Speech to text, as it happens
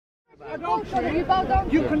Adultery,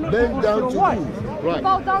 you cannot Bend down to wife.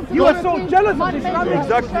 Right. You are so jealous of Islamic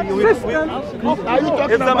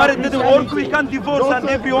If the marriage didn't work, we can divorce and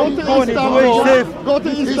everyone go to Istanbul. Go to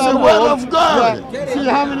Istanbul. It's the word of God. Yeah. See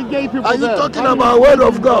how many gay people Are you there. talking about word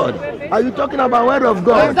of God? Are you talking about word of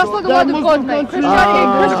God? That's not the word of God, mate.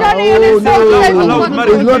 Christianity is it's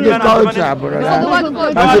not the culture, brother.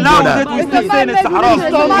 now that we still saying it's haram.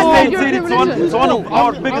 It's one of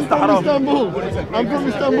our biggest haram. I'm from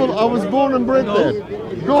Istanbul. I was born and bred there.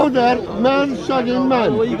 Go there, man shagging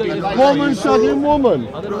man, woman shagging woman.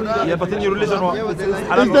 Yeah, but in your religion,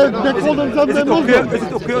 They call themselves Muslims. Is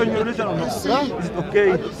it okay in your religion or not? Is it okay?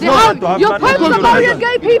 Your popes are marrying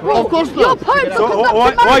gay people. Of course Your not. popes are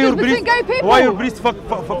conducting marriages between gay people. Why your priest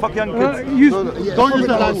fuck young kids? Don't use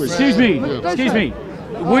that language. Excuse me.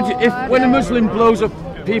 Would when a Muslim blows up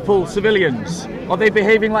people, civilians, are they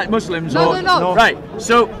behaving like Muslims? No, they're not. Right.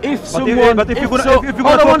 So if someone, if you're gonna talk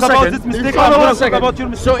about this mistake, I'm gonna talk about your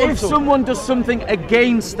mistake. So if someone does something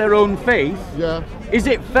against their own faith, is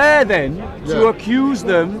it fair then to accuse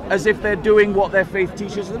them as if they're doing what their faith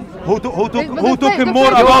teaches them? Who took him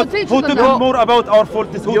more about our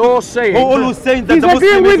fault? You're saying who always saying that he's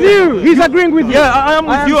agreeing with you. He's agreeing with you. Yeah, I am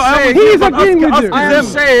with you. He's agreeing with you. I am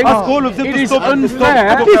saying it is unfair.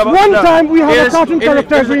 At least one time we have a cartoon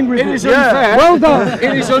character agreeing with you. It is unfair. Well done.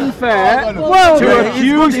 It is unfair to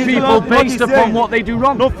accuse people based upon what they do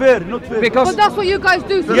wrong. Not fair, not fair. Because But that's what you guys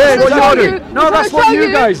do. So Yeah, we're gonna what show you do. No, that's what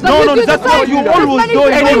you guys do. No, that's what you always do.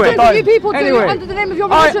 You people do under the name of your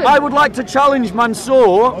religion. I would like to challenge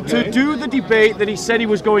Mansur to do the debate that he said he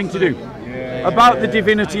was going to do about the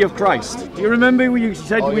divinity of Christ. Do you remember you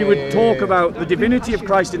said we would talk about the divinity of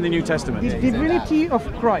Christ in the New Testament? The divinity of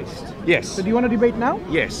Christ. Yes. So do you want to debate now?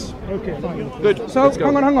 Yes. Okay, fine. Good. So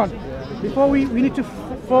hang on. Before we need to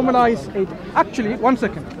formalize it. Actually, 1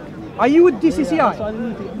 second. Are you with DCCI?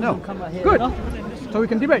 No. Good. So we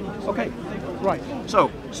can debate. Okay. Right.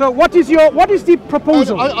 So what is the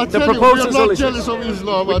proposal? I The tell you, proposal we are not is- jealous of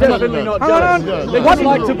Islam. we're definitely not Hang on. jealous. They just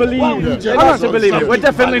like to believe. They like to believe it. We're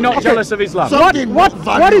definitely not jealous of Islam.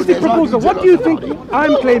 What is the proposal? What do you think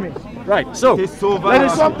I'm claiming? Right. So let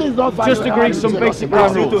us just agree some basic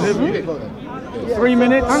ground rules. 3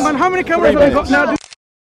 minutes. Hang on. How many cameras have we got now?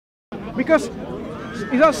 Because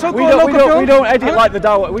is that SOCO We don't edit like the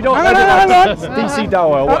Dawa. We don't edit like the DC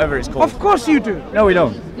Dawa or whatever it's called. Of course you do. No, we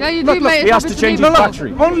don't. Yeah, you do, mate. He has to change his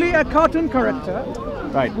battery. Only a cartoon character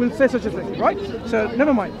Right. will say such a thing, right? So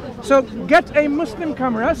never mind. So get a Muslim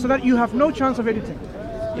camera so that you have no chance of editing.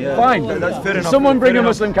 Fine. That's fair enough. Someone bring a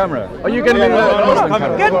Muslim camera. Are you going to bring a Muslim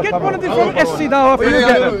camera? Get one of these from SC Dawa.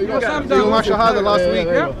 You my shahada last week.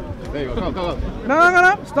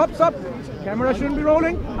 No. Stop. Camera shouldn't be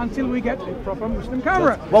rolling until we get a proper Muslim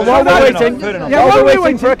camera. Well, while we're waiting, while we're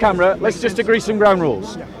waiting for a camera, let's just agree some ground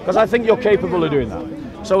rules. Because I think you're capable of doing that.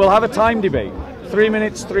 So we'll have a time debate. 3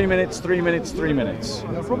 minutes, 3 minutes, 3 minutes, 3 minutes.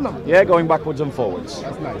 No problem. Yeah, going backwards and forwards.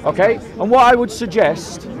 Okay? And what I would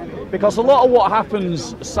suggest, because a lot of what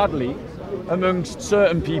happens, sadly, amongst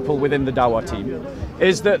certain people within the Dawah team,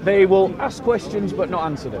 is that they will ask questions but not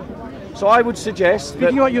answer them. So I would suggest that...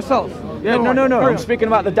 Speaking about yourself. Yeah, no. I'm speaking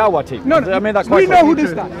about the Dawah team. No, I made that quite we know clear. who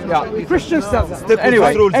does that. Yeah. Christians does that.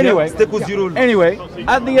 Anyway,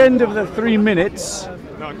 at the end of the 3 minutes,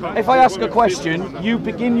 if I ask a question, you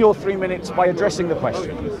begin your 3 minutes by addressing the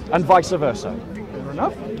question, and vice versa. Fair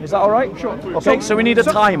enough. Is that all right? Sure. Okay, so we need a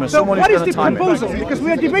timer. So Someone what who's is going the to time proposal? it. Because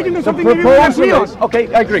we are debating on The something we really proposal agree on. is... Okay,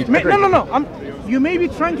 agreed. No. You may be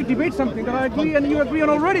trying to debate something that I agree and you agree on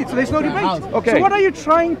already, so there's no debate. Okay. So what are you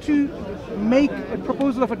trying to make a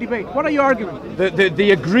proposal of a debate? What are you arguing?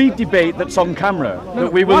 The agreed debate that's on camera,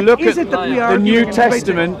 that we will what look is at it that we are the arguing New and debating?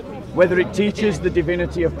 Testament, whether it teaches the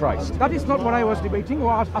divinity of Christ. That is not what I was debating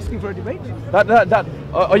or asking for a debate.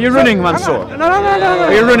 Are you running, Mansur? No.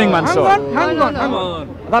 Are you running, Mansur? Hang on.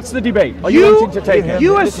 That's the debate. Are you wanting to take it?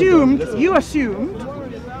 You assumed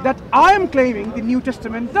that I am claiming the New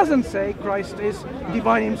Testament doesn't say Christ is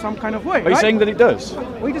divine in some kind of way. Are you saying that it does?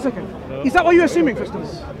 Wait a second. Is that what you're assuming, first of all?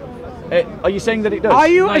 Are you saying that it does? Are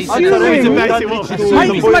you assuming?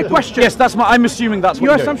 It's my question. Yes, I'm assuming that's what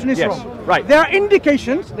your you're assumption doing. is Yes. wrong. Right. There are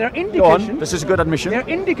indications. Go on. This is a good admission. There are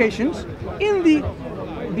indications in the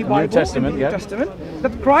Bible, Testament, in the New Testament,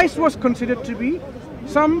 that Christ was considered to be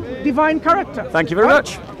some divine character. Thank you very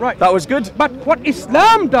much. Right. That was good. But what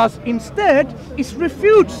Islam does instead is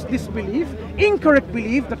refutes this belief, incorrect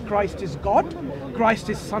belief that Christ is God, Christ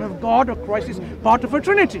is Son of God, or Christ is part of a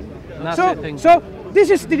Trinity. So this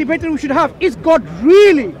is the debate that we should have. Is God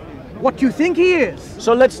really what you think he is?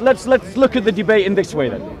 So let's look at the debate in this way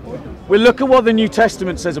then. We'll look at what the New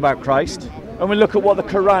Testament says about Christ, and we look at what the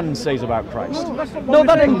Quran says about Christ. No,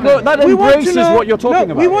 that embraces what you're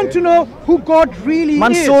talking about. We want to know who God really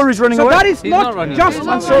Mansur is running away. So that is not just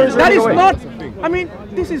Mansur is that running is away. not. I mean,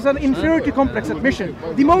 this is an inferiority complex admission.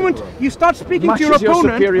 The moment you start speaking Matches to your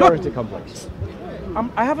opponent, superiority complex.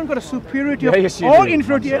 I haven't got a superiority yes, you or do.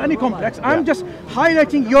 inferiority any complex. I'm just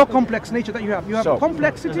highlighting your complex nature that you have. You have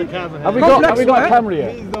complexity. Have we got a camera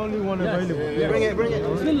here? He's the only one available. Bring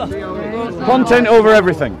it. Content over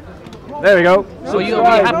everything. There we go. So you'll be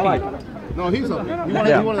happy. No, he's up.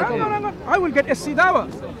 No. I will get SC Dawa.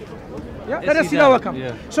 Yeah, let SC Dawa come.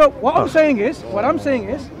 Yeah. So what I'm saying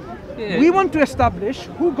is, we want to establish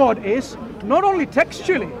who God is, not only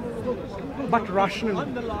textually, but rationally,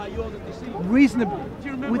 reasonably,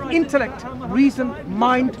 with intellect, reason,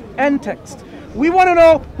 mind, and text. We want to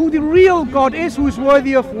know who the real God is, who is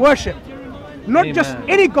worthy of worship. Not just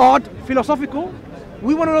any God, philosophical.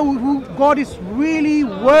 We want to know who God is really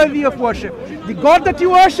worthy of worship. The God that you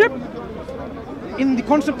worship, in the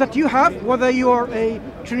concept that you have, whether you're a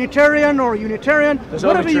Trinitarian or a Unitarian,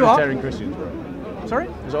 whatever you are. Trinitarian Christians, bro. Sorry?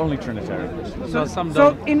 There's only Trinitarian Christians.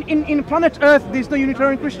 So in planet Earth, there's no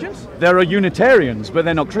Unitarian Christians? There are Unitarians, but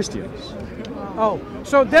they're not Christians. Oh,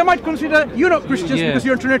 so they might consider you're not Christians because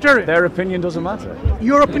you're a Trinitarian. Their opinion doesn't matter.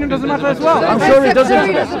 Your opinion doesn't matter as well. I'm sure it doesn't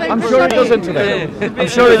to them. I'm sure it doesn't to them. I'm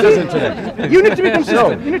sure it doesn't to them. You need to be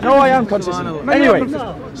consistent. No, I am consistent. Anyway,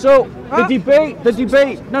 so the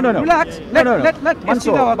debate. No. Relax. Let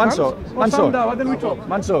Mansur, then we talk.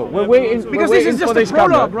 Mansur, we're waiting. Because we're this waiting is just for a this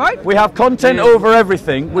prologue, camera. right? We have content over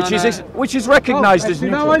everything, which is recognised as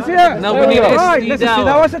neutral. Now here. Now we need Right, SC let's see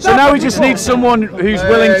Dawa. So now we just need someone who's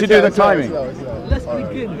willing to do the timing. Let's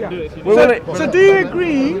begin. So do you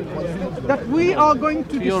agree that we are going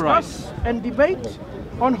to discuss and debate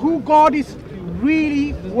on who God is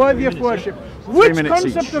really worthy of worship? Which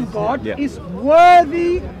concept of God is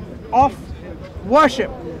worthy of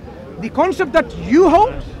worship? The concept that you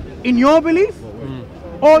hold in your belief,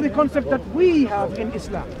 or the concept that we have in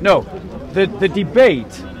Islam? No, the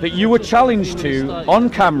debate that you were challenged to on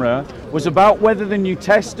camera was about whether the New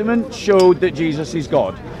Testament showed that Jesus is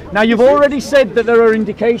God. Now you've already said that there are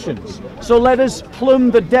indications, so let us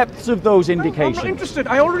plumb the depths of those indications. I'm not interested.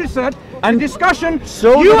 I already said and discussion.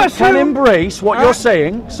 So you can embrace what you're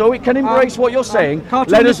saying. So it can embrace what you're saying.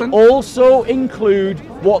 Let us also include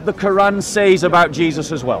what the Quran says about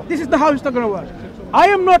Jesus as well. This is how it's not going to work. I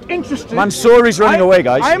am not interested. Mansur is running away,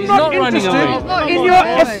 guys. I am not interested in your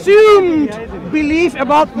assumed belief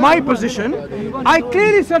about my position. I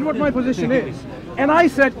clearly said what my position is. And I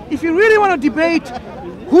said, if you really want to debate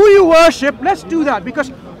who you worship, let's do that. Because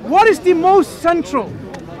what is the most central,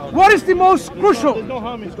 what is the most crucial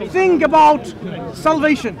thing about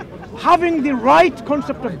salvation? Having the right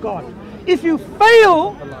concept of God. If you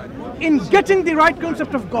fail in getting the right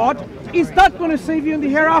concept of God, is that going to save you in the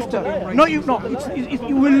hereafter? No, you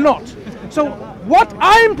will not. So what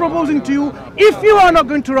I'm proposing to you, if you are not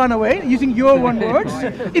going to run away, using your own words,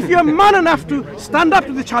 if you're man enough to stand up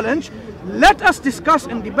to the challenge, let us discuss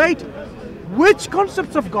and debate which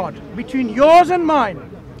concepts of God, between yours and mine,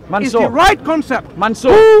 is the right concept.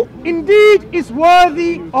 Mansur. Who indeed is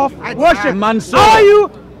worthy of worship? Mansur. Are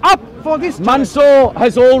you up for this challenge? Mansur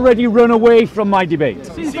has already run away from my debate.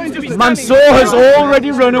 Mansur has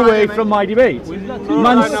already run away from my debate.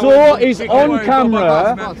 Mansur is on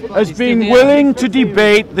camera as being willing to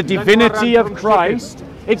debate the divinity of Christ.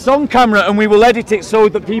 It's on camera and we will edit it so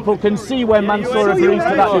that people can see when Mansur agrees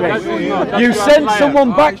to that debate. You sent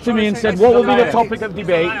someone back to me and said, what will be the topic of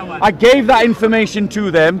debate? I gave that information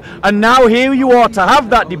to them and now here you are to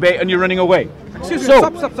have that debate and you're running away. Excuse me, So,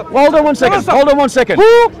 stop. hold on one second. Hold on one second.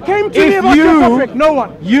 Who came to me about your topic? No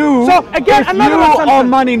one. So again, if you are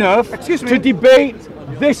man enough to debate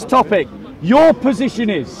this topic, your position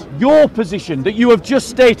that you have just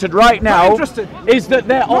stated right now is that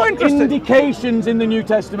there are indications in the New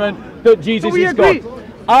Testament that Jesus is God.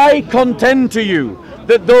 I contend to you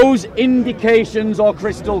that those indications are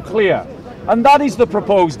crystal clear. And that is the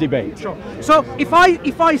proposed debate. Sure. So if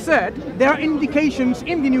I said there are indications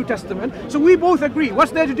in the New Testament, so we both agree,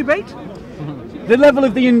 what's there to debate? The level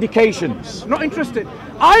of the indications. Not interested.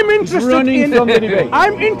 I'm interested in from the debate.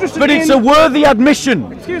 I'm interested but it's a worthy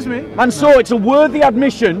admission. Excuse me. Mansur, it's a worthy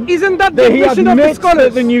admission. Isn't that the admission of the scholars?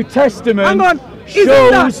 That the New Testament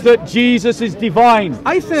shows that Jesus is divine.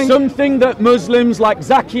 I think something that Muslims like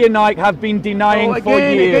Zakir Naik have been denying for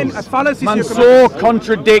years. Mansur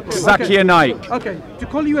contradicts Zakir Naik. Okay, to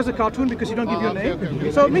call you as a cartoon because you don't give your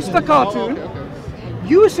name. So, Mr. Cartoon,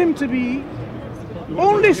 you seem to be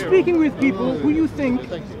only speaking with people who you think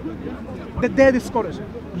that they're the scholars.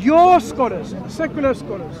 Your scholars, secular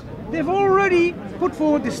scholars, they've already put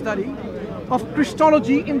forward this study. of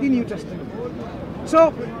Christology in the New Testament.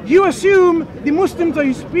 So you assume the Muslims that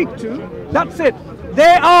you speak to, that's it.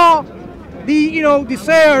 They are the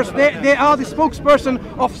sayers, they are the spokesperson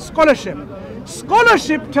of scholarship.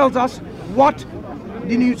 Scholarship tells us what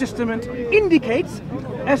the New Testament indicates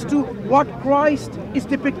as to what Christ is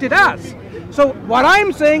depicted as. So what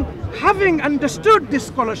I'm saying, having understood this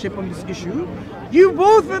scholarship on this issue, you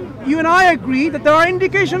and I agree that there are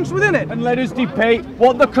indications within it. And let us debate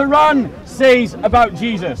what the Quran says about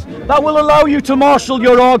Jesus. That will allow you to marshal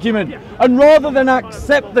your argument. And rather than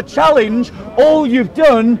accept the challenge, all you've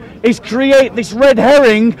done is create this red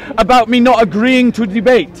herring about me not agreeing to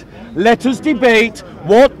debate. Let us debate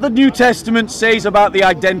what the New Testament says about the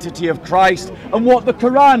identity of Christ and what the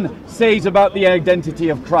Quran says about the identity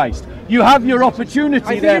of Christ. You have your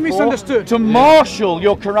opportunity, therefore, to marshal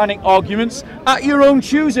your Quranic arguments at your own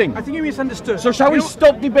choosing. I think you misunderstood. So shall we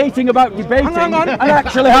stop debating about debating and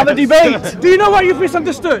actually have a debate? Do you know what you've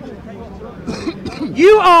misunderstood?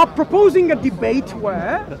 You are proposing a debate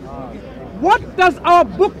where, what does our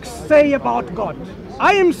book say about God?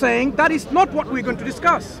 I am saying that is not what we're going to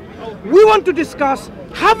discuss. We want to discuss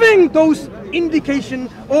having those indication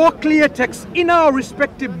or clear texts in our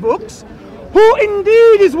respective books, who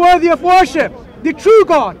indeed is worthy of worship, the true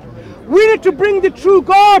God. We need to bring the true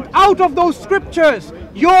God out of those scriptures,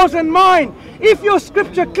 yours and mine. If your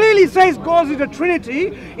scripture clearly says God is a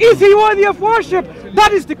Trinity, is he worthy of worship?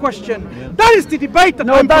 That is the question. That is the debate that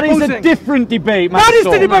I'm proposing. No, that is a different debate, Mansur. That is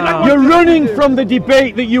the debate. You're running from the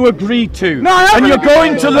debate that you agreed to. No, and you're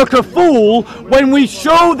going to look a fool when we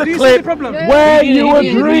show the clip where you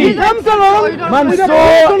agree. Mansur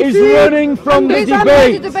is running from the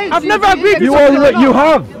debate. I've never agreed with you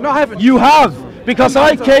have. No, I haven't. You have. Because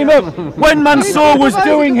I came up when Mansur was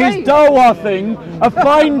doing his dawah thing of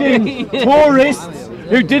finding tourists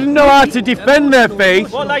who didn't know how to defend their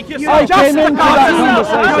faith. I came into that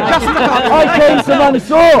conversation. I came to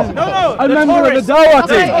Mansur, a member of the dawah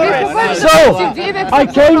team. So I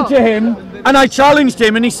came to him and I challenged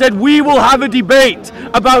him, and he said, we will have a debate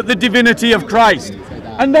about the divinity of Christ.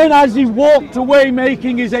 And then as he walked away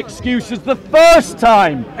making his excuses the first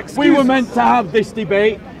time we were meant to have this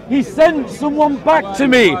debate, he sent someone back to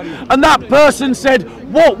me, and that person said,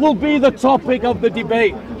 what will be the topic of the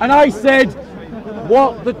debate? And I said,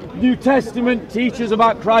 what the New Testament teaches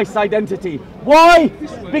about Christ's identity. Why?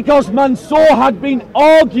 Because Mansur had been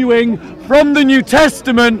arguing from the New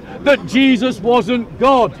Testament that Jesus wasn't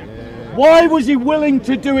God. Why was he willing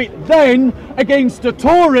to do it then against a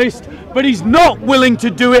tourist, but he's not willing to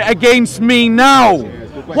do it against me now?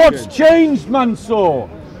 What's changed, Mansur?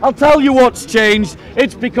 I'll tell you what's changed.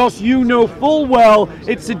 It's because you know full well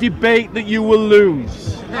it's a debate that you will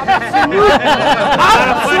lose. Absolute.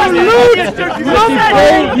 It's a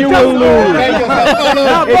debate you will lose.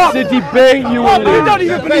 It's a debate you will lose. You don't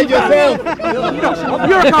even believe yourself.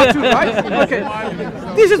 You're a cartoon, right? Okay.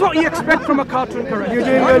 This is what you expect from a cartoon character. You're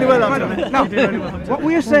doing really well. Now, what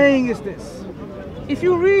we're saying is this. If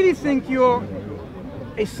you really think you're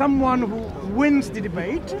someone who wins the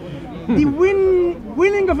debate, the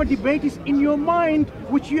winning of a debate is in your mind,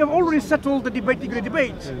 which you have already settled the debate you're going to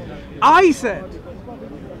debate. I said,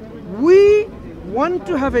 we want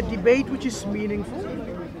to have a debate which is meaningful,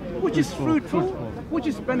 which is fruitful, which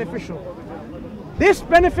is beneficial. This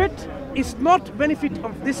benefit is not benefit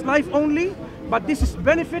of this life only, but this is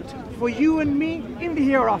benefit for you and me in the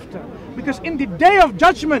hereafter. Because in the day of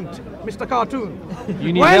judgment, Mr. Cartoon,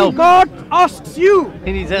 when God asks you,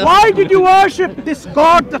 why did you worship this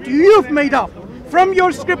God that you've made up from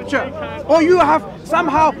your scripture, or you have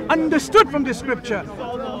somehow understood from the scripture,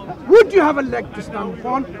 would you have a leg to stand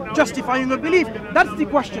upon justifying your belief? That's the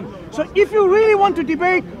question. So if you really want to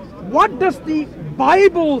debate what does the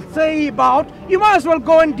Bible say about, you might as well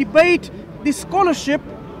go and debate the scholarship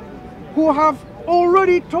who have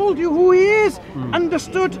already told you who he is,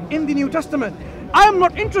 understood in the New Testament. I am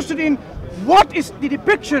not interested in what is the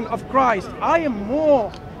depiction of Christ. I am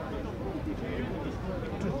more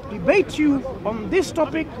to debate you on this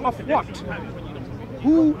topic of what?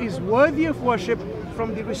 Who is worthy of worship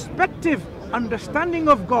from the respective understanding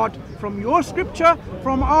of God from your scripture,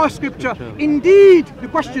 from our scripture. Indeed, the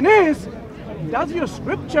question is, does your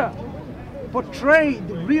scripture portray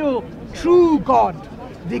the real, true God?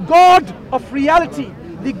 The God of reality,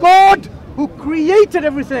 the God who created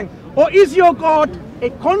everything, or is your God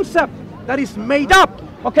a concept that is made up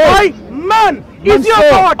by man? Is your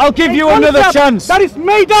God I'll give you another chance. That is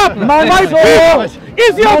made up by Mansur, people?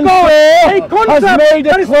 Is your God a concept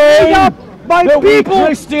that is made up by that we people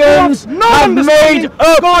Christians who have made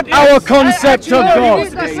up God our is. concept of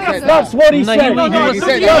God. That's what he said.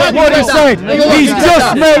 That's what he said. He's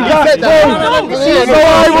just made that claim. So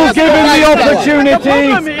I will give him the opportunity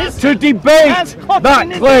to debate that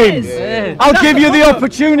claim. I'll give you the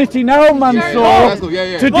opportunity now, Mansur,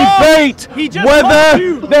 to debate whether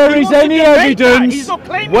there is any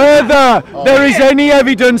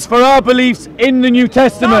evidence, for our beliefs in the New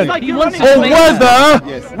Testament, or whether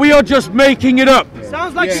we are just making it up.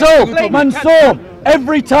 So, Mansur,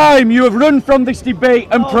 every time you have run from this debate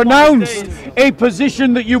and pronounced a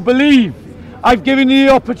position that you believe, I've given you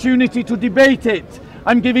the opportunity to debate it.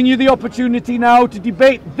 I'm giving you the opportunity now to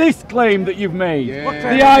debate this claim that you've made.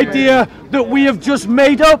 The idea that we have just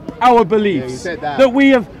made up our beliefs, that we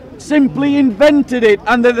have simply invented it,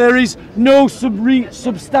 and that there is no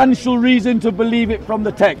substantial reason to believe it from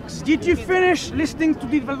the text. Did you finish listening to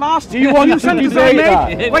the last? Do you want to debate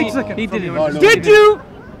that? Wait a second. Did you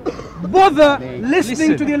bother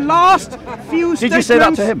listening to the last few statements? Did you say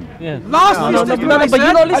that to him? Yeah. Last few statements. But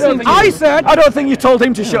you're not listening. I said. I don't think you told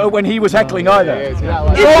him to shut up when he was heckling either. It's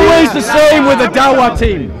always the same with the Dawah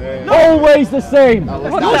team. Always the same.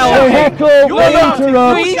 They heckle, they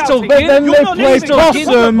interrupt, but then they play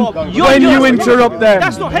possum when you interrupt them.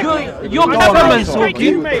 That's not heckling. Your government's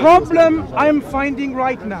talking. The problem I am finding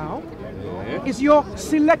right now is your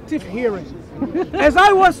selective hearing. As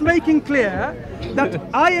I was making clear that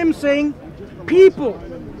I am saying people,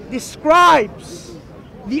 the scribes,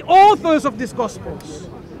 the authors of these Gospels,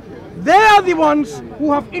 they are the ones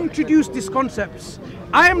who have introduced these concepts.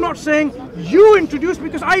 I am not saying you introduced,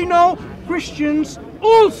 because I know Christians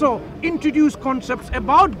also introduce concepts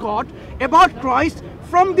about God, about Christ,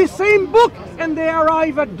 from the same book, and they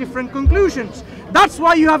arrive at different conclusions. That's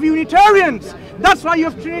why you have Unitarians. That's why you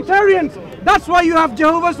have Trinitarians. That's why you have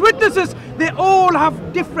Jehovah's Witnesses. They all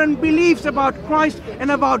have different beliefs about Christ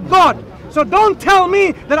and about God. So don't tell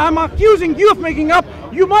me that I'm accusing you of making up.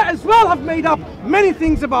 You might as well have made up many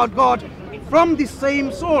things about God from the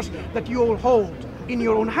same source that you all hold in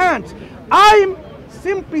your own hands. I'm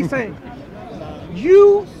simply saying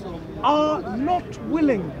you are not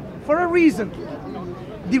willing for a reason.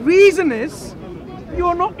 The reason is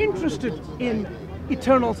you're not interested in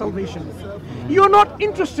eternal salvation. You're not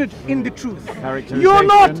interested in the truth. You're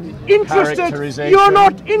not interested. You're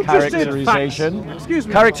not interested. Characterization. Excuse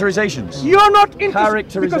me. Characterizations. You're not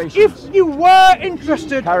interested. Because if you were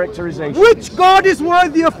interested, which God is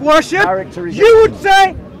worthy of worship, you would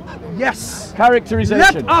say yes. Characterization.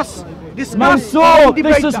 Let us discuss. Mansur,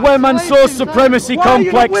 this is where Mansur's supremacy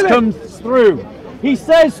complex comes through. He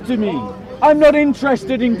says to me, I'm not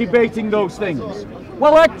interested in debating those things.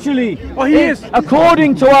 Well, actually, he is.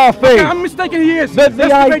 According to our faith, okay, I'm mistaken, he is. That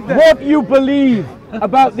what you believe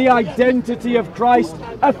about the identity of Christ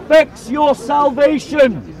affects your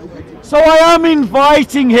salvation. So I am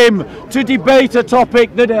inviting him to debate a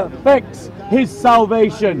topic that affects his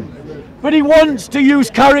salvation. But he wants to use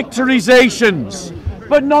characterizations.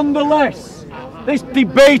 But nonetheless, this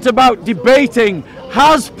debate about debating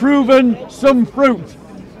has proven some fruit.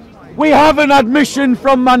 We have an admission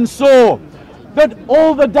from Mansur that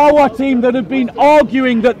all the Dawah team that have been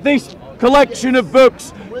arguing that this collection of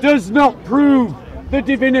books does not prove the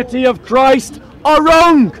divinity of Christ are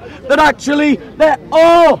wrong. That actually there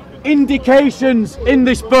are indications in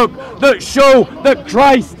this book that show that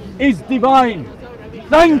Christ is divine.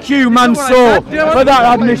 Thank you, Mansur, for that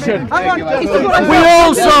admission. We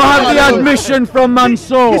also have the admission from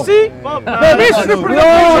Mansur. You see, there is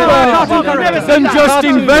broader than just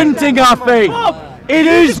inventing our faith. It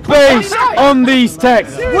is based on these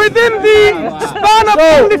texts. Within the span of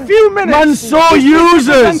only a few minutes,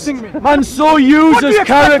 Mansur uses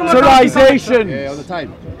characterization.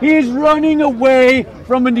 He is running away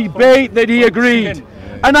from a debate that he agreed.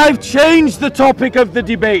 And I've changed the topic of the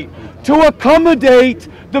debate to accommodate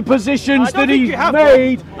the positions that he's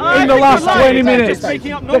made in the last 20 minutes.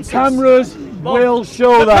 The cameras will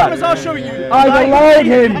show that. I've allowed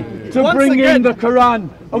him to bring in the Quran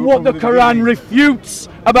and what the Quran refutes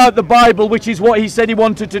about the Bible, which is what he said he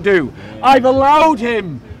wanted to do. I've allowed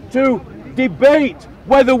him to debate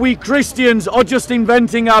whether we Christians are just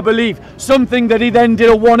inventing our belief, something that he then did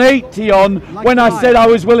a 180 on when I said I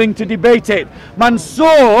was willing to debate it.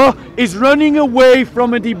 Mansur is running away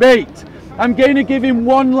from a debate. I'm going to give him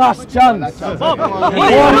one last chance. Do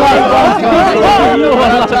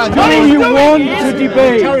you want to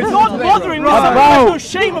debate about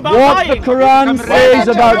what the Quran says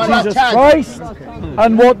about Jesus Christ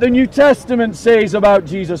and what the New Testament says about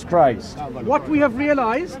Jesus Christ? What we have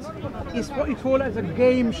realized is what you call as a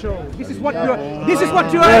game show. This is what you're.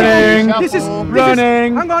 Running. This is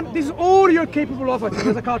Running. hang on. This is all you're capable of.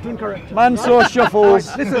 As a cartoon character. Mansur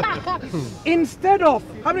shuffles. Listen. Instead of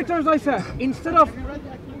how many times I said? Instead of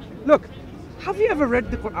look, have you ever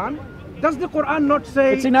read the Quran? Does the Quran not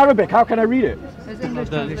say? It's in Arabic. How can I read it?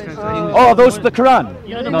 The Oh, those the Quran.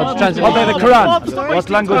 No, translation. Oh, they're the Quran. What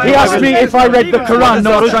language? He asked me if I read the Quran,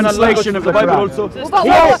 not a translation of the Bible Quran. also. He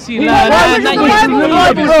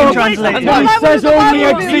says only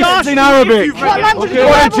exists in Arabic. What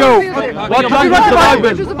a joke. What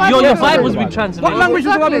language is the Bible? Your Bible's been translated. What language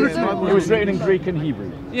is the Bible written? It was written in Greek and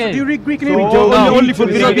Hebrew. Yeah. Do you read Greek and Hebrew? Only for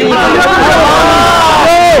Greek.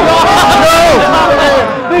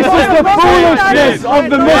 This is the foolishness of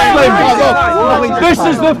the Muslims. This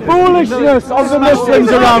is the foolishness of the Muslims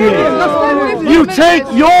around me. You take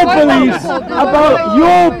your beliefs about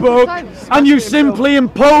your book and you simply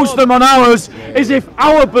impose them on ours as if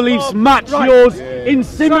our beliefs match yours in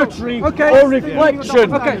symmetry or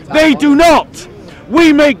reflection. They do not.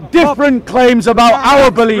 We make different claims about our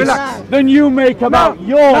beliefs than you make about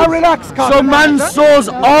yours. Now relax, so Mansur's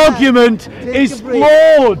argument is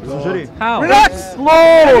flawed. How? Relax.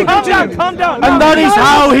 Flawed. Calm down. And that is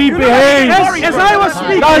how he behaves. As I was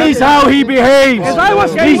speaking. That is how he behaves. As I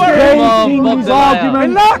was He's speaking. basing his argument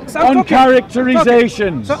Relax, I'm on talking.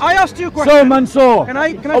 characterizations. So I asked you a question. So Mansur, Can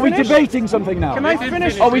I are we finish? debating something now? Can I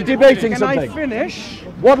finish? Are we debating Can I something? finish?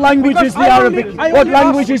 What language Because is the Arabic? What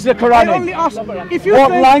language is the Quran I only in? asked, if you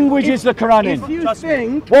What think, language is the Quran if in? you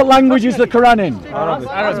think, What language is the Quran in?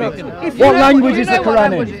 Arabic. if you What know- language is the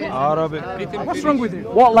Quran in? What's wrong with you?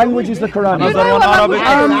 What language is the Quran in?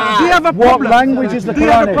 Do you have a What problem? language is the Do you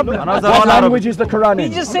have Quran a in? problem? What language is the Quran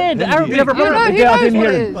in? He just said Arabic. Do you have a problem? I didn't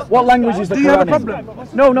hear him. What language is the Do you have a Quran in? problem?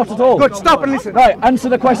 No, not at all. Good, stop and listen. Right, answer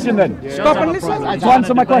the question then. Stop and listen. To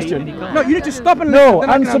answer my question. No, you need to stop and listen. No, then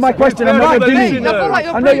I can answer my question. I'm not your Listen. dinghy. I feel like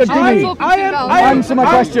you're I know you're preaching. dinghy. I am Answer my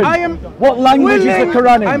question. I am. What language is the willing-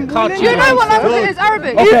 Quran I'm in? willing Do you know what language it is?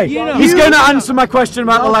 Arabic. Okay, he's going to answer my question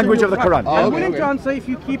about the language of the Quran. I'm willing to answer if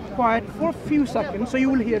you keep quiet for a few seconds so you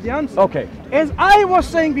will hear the answer. Okay. As I was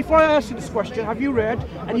saying before I asked you this question, have you read?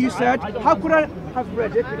 And you said, how could I have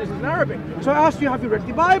read it? Because it's in Arabic. So I asked you, have you read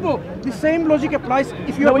the Bible? The same logic applies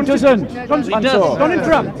if you No, are it doesn't. Don't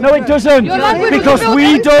interrupt. No, it doesn't. Your language Because is built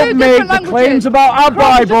we into don't make different the languages. claims about our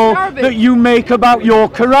Quran is just Bible Arabic. that you make about your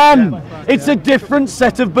Quran. It's a different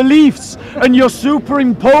set of beliefs, and you're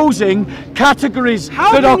superimposing categories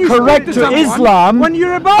How that can are you speak correct to to someone Islam when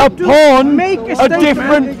you're about to upon make a a statement,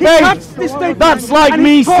 different he cuts the faith. statement That's like and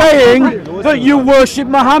me he talks saying right. that you worship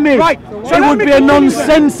Muhammad. Right. So It let would me be a continue.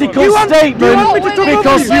 nonsensical You want me statement to talk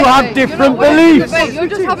because over you you? have different You're not winning the beliefs. debate. You're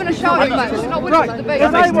just having a shouting match. You're not winning Right. the debate.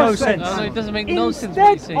 As I makes no was saying, sense. No, it doesn't make no sense what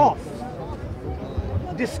he's instead saying.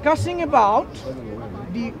 of discussing about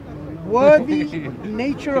the worthy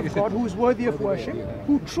nature of God, who is worthy of worship,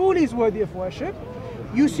 who truly is worthy of worship,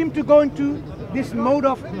 you seem to go into this mode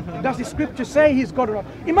of, does the scripture say he's God or not?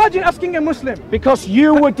 Imagine asking a Muslim. Because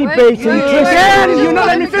you were debating Again, Christians. you know,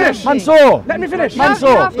 let me finish. Mansur, Let me finish.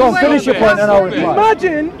 Mansur, go on, finish your point and I'll reply.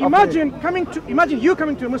 Imagine you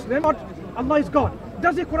coming to a Muslim, Allah is God.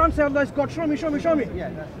 Does the Quran say Allah is God? Show me, show me, show me.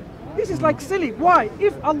 This is like silly. Why?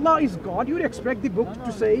 If Allah is God, you would expect the book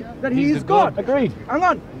to say that He is God. Agreed. Hang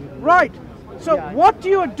on. Right. So what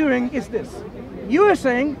you are doing is this. You are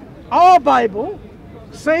saying our Bible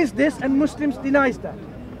says this and Muslims denies that.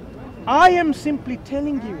 I am simply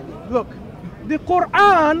telling you, look, the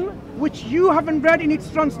Quran, which you haven't read in its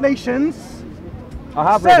translations, I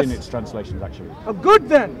have read in says- its translations actually. good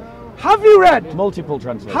then. Have you read? Multiple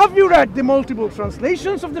translations. Have you read the multiple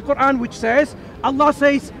translations of the Quran which says, Allah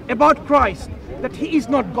says about Christ that He is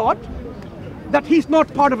not God, that He's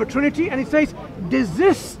not part of a Trinity, and it says,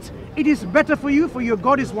 desist, it is better for you, for your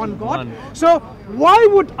God is one God. So why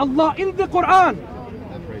would Allah in the Quran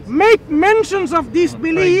make mentions of these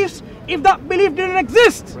beliefs if that belief didn't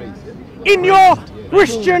exist in your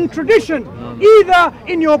Christian tradition, either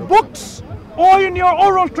in your books or in your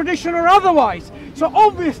oral tradition or otherwise? So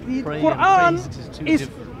obviously, Pray and Quran praise, it is two is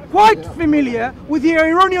different. quite familiar with the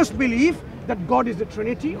erroneous belief that God is a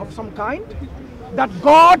Trinity of some kind, that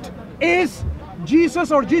God is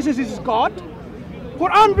Jesus or Jesus is God.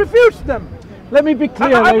 Quran refutes them. Let me be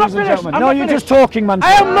clear, I'm not ladies and finished. gentlemen. I'm No, not you're finished. just talking, Mansur.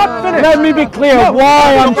 I am not finished. Let me be clear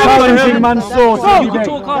why I'm challenging Mansur to You can debate.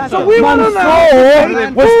 talk after. So we want to Mansur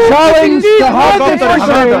know was who challenged indeed to have was this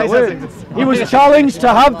the debate. He was challenged to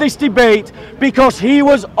have this debate because he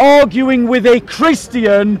was arguing with a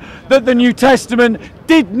Christian that the New Testament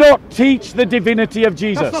did not teach the divinity of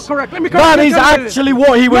Jesus. That's not correct. That is actually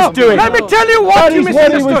what he was doing. Let me tell you what you misunderstood.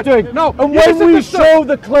 That is what he was doing. No, and when we show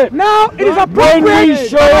the clip, now it is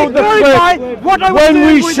appropriate. When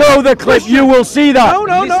we show the clip, you will see that.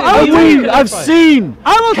 No. We have seen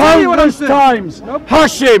countless times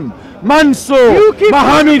Hashim, Mansur,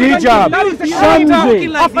 Mohammed Hijab, Shamsi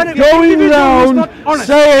going around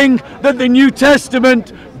saying that the New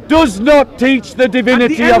Testament does not teach the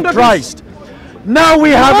divinity of Christ. Now we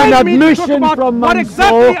have an admission from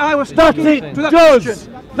Mansur that it does.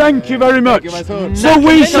 Thank you very much. So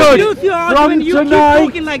we should,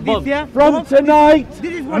 from tonight,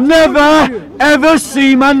 never ever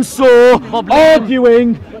see Mansur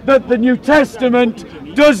arguing that the New Testament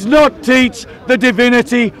does not teach the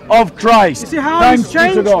divinity of Christ. You see how Thanks he's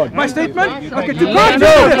changed to God. my statement? Okay, to I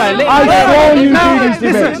saw you do these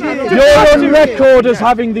debates. You're on record as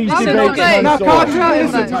having these debates. Now,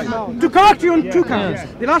 to correct you on two counts.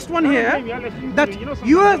 The last one here, that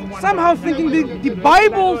you are somehow thinking the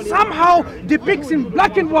Bible somehow depicts in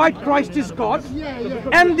black and white Christ is God,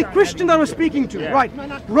 and the Christian that I was speaking to, right?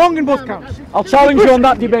 Wrong in both counts. I'll challenge you on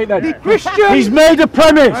that debate then. The Christian, he's made a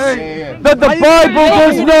premise that the Bible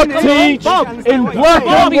does not teach in black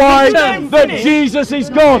and white that Jesus is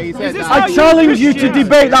God. I challenge you to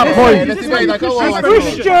debate that point. The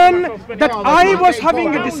Christian that I was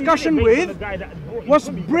having a discussion with was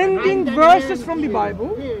bringing verses from the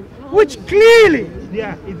Bible which clearly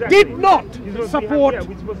did not support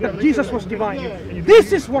that Jesus was divine.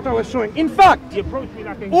 This is what I was showing. In fact,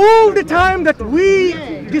 all the time that we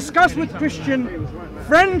discuss with Christian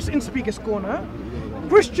friends in Speaker's Corner,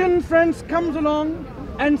 Christian friends comes along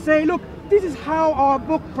and say, look, this is how our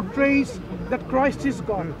book portrays that Christ is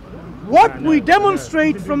God. What we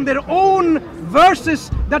demonstrate from their own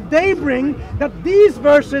verses that they bring, that these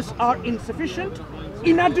verses are insufficient,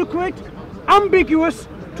 inadequate, ambiguous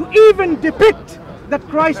to even depict that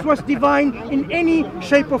Christ was divine in any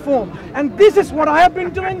shape or form. And this is what I have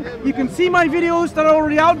been doing. You can see my videos that are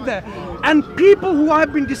already out there. And people who I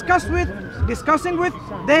have been discussing with,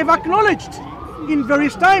 they have acknowledged in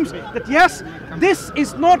various times that yes, this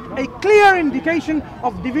is not a clear indication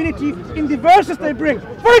of divinity in the verses they bring.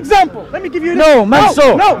 For example, let me give you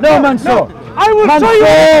Mansur. Mansur. I will show you.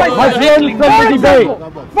 Has run from the debate.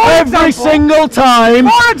 Every single time,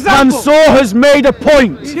 Mansur has made a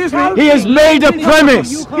point. He has made a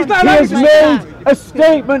premise. He has made a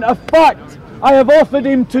statement of fact. I have offered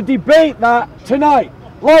him to debate that tonight,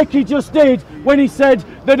 like he just did when he said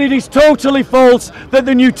that it is totally false that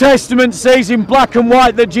the New Testament says in black and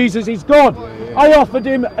white that Jesus is God. I offered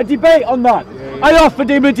him a debate on that. I offered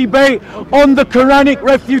him a debate on the Quranic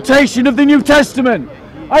refutation of the New Testament.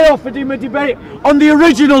 I offered him a debate on the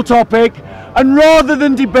original topic, and rather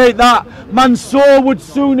than debate that, Mansur would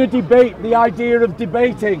sooner debate the idea of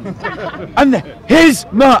debating. And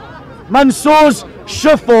Mansur's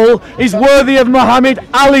shuffle is worthy of Muhammad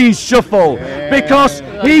Ali's shuffle, because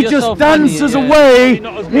he just dances away,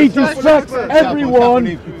 he distracts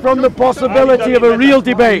everyone from the possibility of a real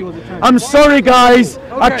debate. I'm sorry guys,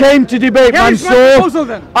 I came to debate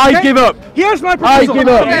Mansur. I give up. Here's my proposal.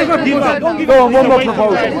 I give up. Go on, one more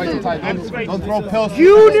proposal.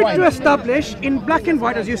 You need to establish in black and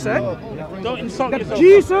white, as you said, that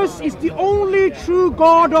Jesus is the only true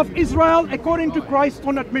God of Israel according to Christ's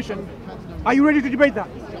own admission. Are you ready to debate that?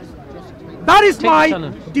 That is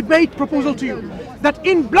my debate proposal to you. That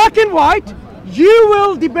in black and white, you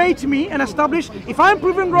will debate me and establish, if I'm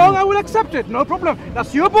proven wrong, I will accept it. No problem.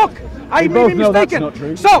 That's your book. I may be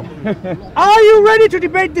mistaken. So, are you ready to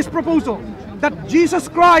debate this proposal? That Jesus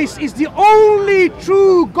Christ is the only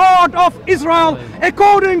true God of Israel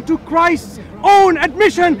according to Christ's own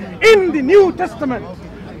admission in the New Testament.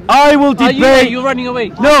 I will debate. Are you running away?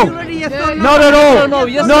 No, not at all.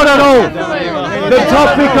 Not at all. The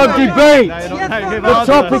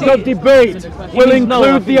topic of debate will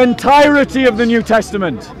include the entirety of the New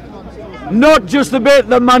Testament, not just the bit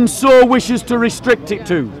that Mansur wishes to restrict it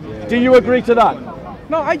to. Do you agree to that?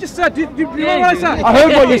 No, I just said. Do you know what I said? I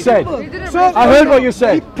heard what you said. I heard what you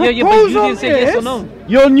said. But you didn't say yes or no.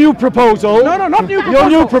 Your new proposal. No, not new proposal. Your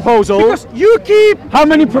new proposal. Because you keep. How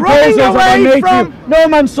many proposals have I made to you? No,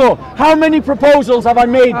 Mansur. How many proposals have I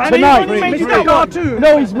made tonight?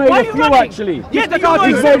 No, he's made a few actually. Yes,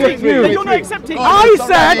 he's made a few. You're not accepting. I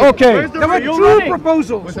said. Okay. There were two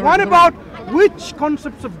proposals. One about which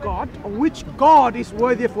concepts of God, or which God is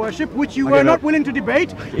worthy of worship, which you were not willing to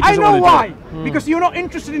debate. I know why. Because you're not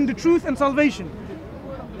interested in the truth and salvation.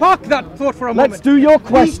 park that thought for a moment. Let's do your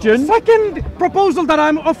question. The second proposal that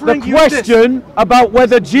I'm offering The you is this. question about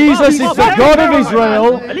whether Jesus is the God of Israel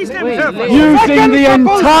using the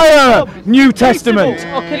entire New Testament.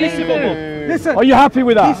 Listen, Are you happy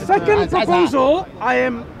with the that? second proposal, I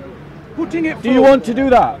am putting it Do you want to do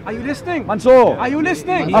that? Are you listening? Mansur, Are you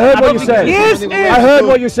listening? I heard what you said. Yes, I heard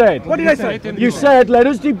what you said. What did I say? You said, let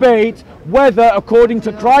us debate whether, according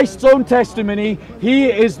to Christ's own testimony, he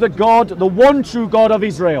is the God, the one true God of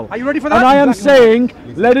Israel. Are you ready for that? And I am saying,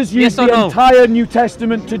 let us use Yes or the no? entire New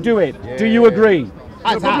Testament to do it. Do you agree?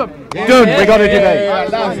 No problem. Done. We got a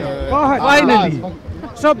debate. Go ahead. Finally.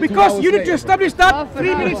 So because you need to establish that,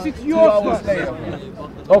 3 minutes it's yours first.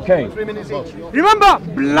 Okay. Remember,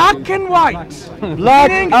 black and white. Black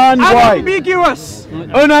Meaning and white. unambiguous.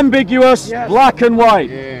 Unambiguous, Yes. black and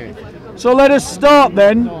white. So let us start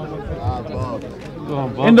then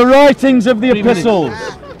in the writings of the epistles.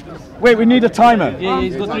 Wait, we need a timer. Yeah,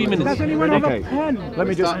 he's got 3 minutes. Does anyone have Okay. a pen? Let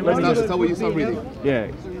me just. Yeah.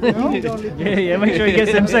 Yeah, make sure he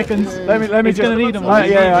gets them seconds. Let me He's just. gonna need 'em. I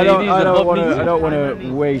He don't needs a want Bob to. I don't want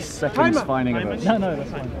to waste seconds Timer. finding a verse. No, that's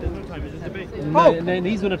fine. And then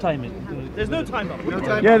he's going to time it. There's no timer.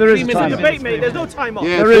 Yeah, there is 3 a minutes. timer. Debate, mate. There's no timer.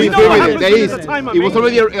 Yeah, There is a timer. there is. It was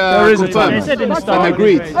already There is a timer. They said in the and start.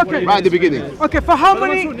 agreed Okay. right at the beginning. Okay, for how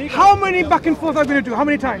many back and forth are we going to do? How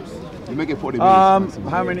many times? You make it 40 minutes.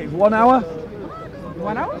 How many? 1 hour?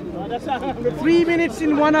 1 hour? 3 minutes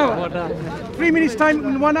in 1 hour. 3 minutes time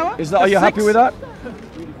in 1 hour? Is that? Are you happy with that?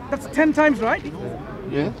 That's 10 times, right?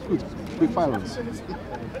 Yeah, good. Quick violence.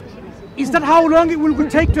 Is that how long it will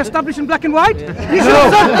take to establish in black and white? You should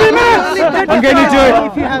have said 3 minutes. I'm going to do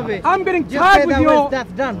it. I'm getting tired with your...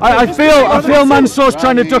 I feel Mansur's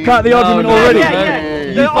trying to duck out the argument already.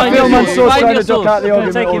 You I find feel your Mansur's find trying your to duck out the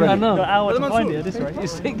source. argument I already. know. Got an hour to find it at this rate.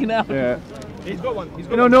 He's taking out. Yeah.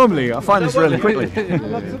 You know, normally I find this really quickly.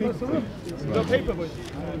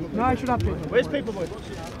 No, I should have paper. Where's paperboy?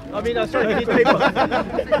 I mean, sorry, I need paper.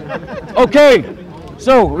 Okay,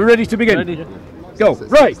 so we're ready to begin. Ready. Go.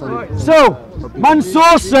 Right. So,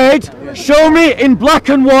 Mansur said, show me in black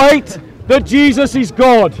and white that Jesus is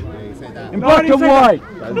God. In black and white.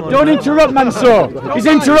 Don't interrupt Mansur. He's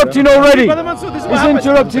interrupting already. He's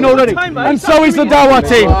interrupting already. And so is the Dawah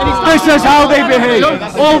team. This is how they behave.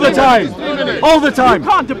 All the time. All the time.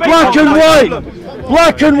 Black and white.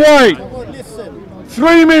 Black and white.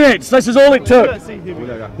 3 minutes. This is all it took.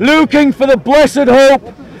 Looking for the blessed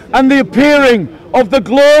hope and the appearing of the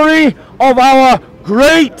glory of our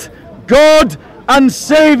great God and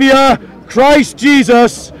Saviour, Christ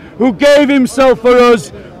Jesus, who gave himself for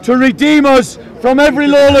us to redeem us from every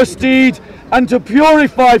lawless deed and to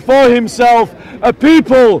purify for himself a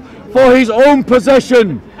people for his own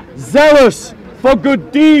possession, zealous for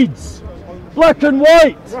good deeds. Black and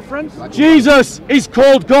white. Reference? Jesus is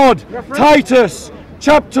called God. Titus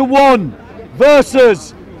chapter 1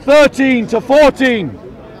 verses 13 to 14.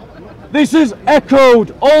 This is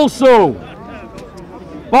echoed also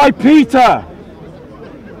by Peter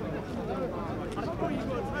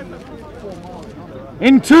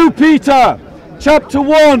in 2 Peter chapter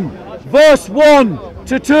 1 verse 1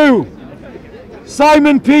 to 2.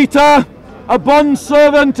 Simon Peter, a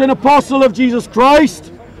bondservant and apostle of Jesus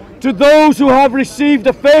Christ, to those who have received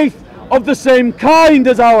a faith of the same kind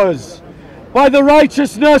as ours, by the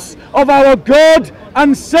righteousness of our God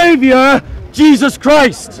and Saviour, Jesus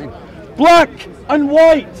Christ. Black and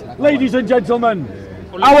white, ladies and gentlemen.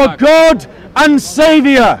 Our God and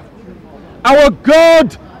Saviour. Our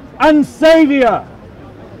God and Saviour.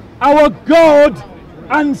 Our God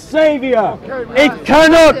and Saviour. It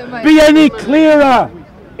cannot be any clearer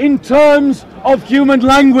in terms of human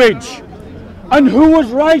language. And who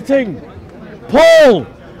was writing? Paul,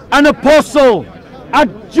 an apostle, a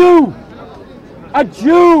Jew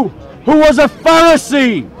who was a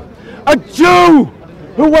Pharisee, a Jew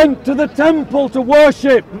who went to the temple to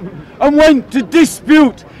worship and went to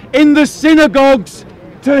dispute in the synagogues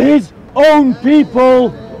to his own people,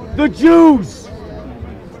 the Jews.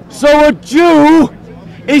 So a Jew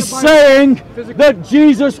is saying that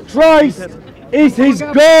Jesus Christ is his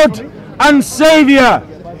God and Saviour,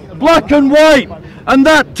 black and white, and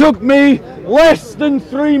that took me less than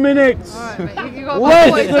 3 minutes.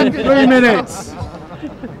 Less than 3 minutes.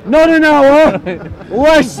 Not an hour,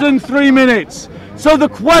 less than 3 minutes. So the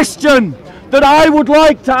question that I would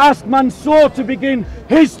like to ask Mansur to begin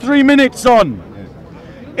his 3 minutes on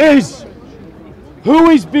is, who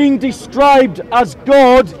is being described as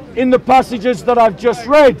God in the passages that I've just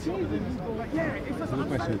read?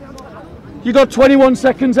 You got 21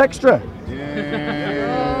 seconds extra.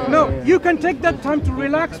 No. You can take that time to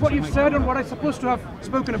relax what you've said and what I'm supposed to have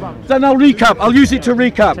spoken about. Then I'll recap. I'll use it to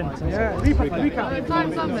recap. Yeah, recap.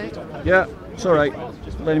 Time's on, mate. Yeah, it's all right.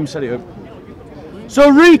 Let him set it up.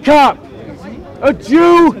 So recap. A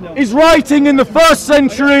Jew is writing in the 1st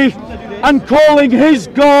century and calling his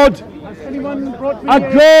God a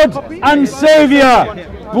God and Saviour,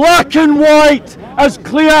 black and white, as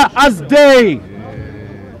clear as day.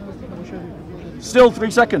 Still 3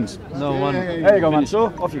 seconds. No, 1. There you go,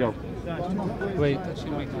 Mansur. Off you go. Wait.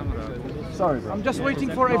 Sorry, bro. I'm just waiting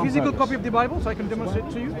for a physical copy of the Bible so I can demonstrate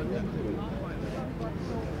to you.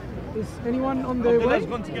 Is anyone on the way?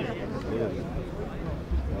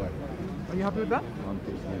 Are you happy with that?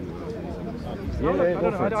 Yeah, I go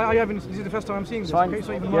don't for it. know. I haven't. This is the first time I'm seeing this. Fine. Okay,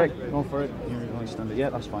 so even Yeah, mine. go for it. Stand it. Yeah,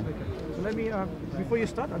 that's fine. So let me. Before you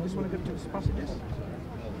start, I just want to get to this passages.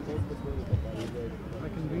 I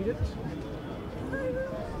can read it.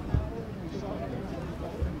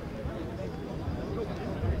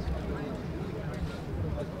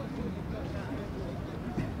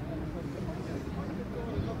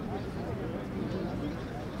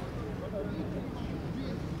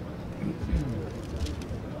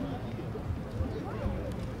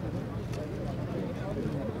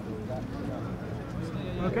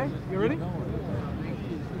 Okay, you ready?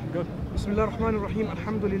 Good. بسم الله الرحمن الرحيم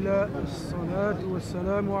الحمد لله والصلاة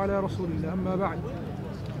والسلام على رسول الله أما بعد.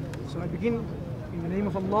 So I begin in the name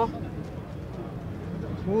of Allah,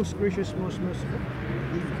 most gracious, most merciful.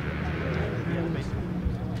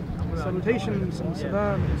 Salutations and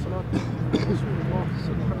salam and salat Rasulullah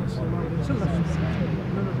sallallahu alaihi wasallam.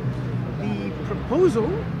 The proposal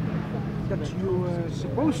that you were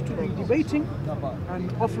supposed to be debating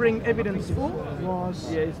and offering evidence for was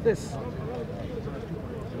this.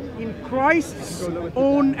 In Christ's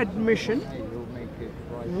own admission,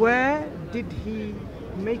 where did he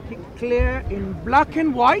make it clear in black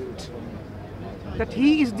and white that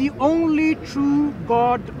he is the only true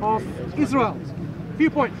God of Israel? Few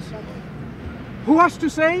points. Who has to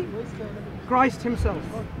say? Christ himself.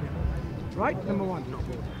 Right? Number one.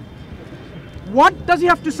 What does he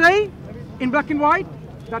have to say in black and white?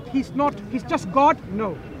 That he's just God?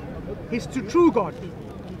 No. He's the true God.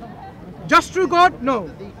 Just true God? No.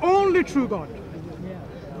 Only true God.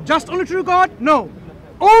 Just only true God? No.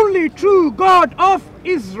 Only true God of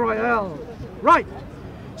Israel. Right.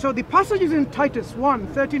 So the passages in Titus 1,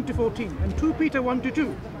 13 to 14 and 2 Peter 1 to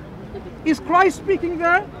 2. Is Christ speaking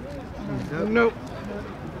there? No.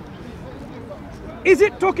 Is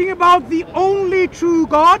it talking about the only true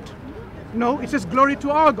God? No, it says glory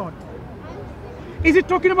to our God. Is it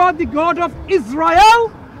talking about the God of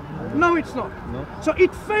Israel? No, it's not. No. So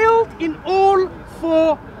it failed in all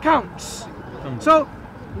 4 counts. So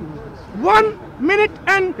 1 minute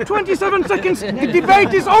and 27 seconds, the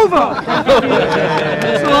debate is over.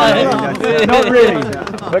 Not really.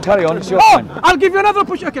 But carry on, it's your time. I'll give you another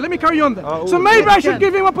opportunity. Okay, let me carry on then. So maybe I should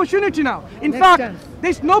give him opportunity now. In fact,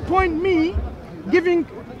 there's no point me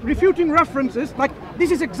refuting references. Like, this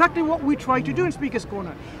is exactly what we try to do in Speaker's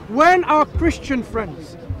Corner. When our Christian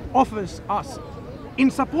friends offers us in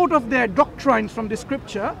support of their doctrines from the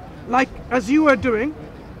scripture, like as you were doing,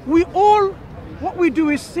 what we do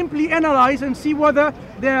is simply analyze and see whether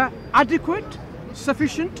they're adequate,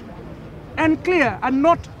 sufficient, and clear, and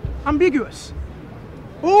not ambiguous.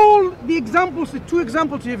 All the examples, the 2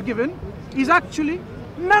 examples you've given, is actually,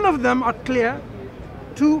 none of them are clear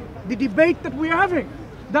to the debate that we're having.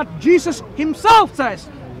 That Jesus himself says,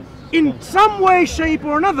 in some way, shape,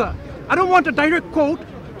 or another, I don't want a direct quote,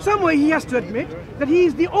 some way he has to admit that he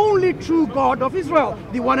is the only true God of Israel,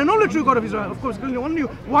 the one and only true God of Israel. Of course, there's only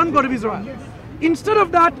one God of Israel. Instead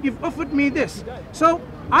of that, you've offered me this. So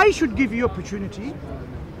I should give you opportunity.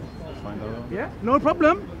 Yeah, no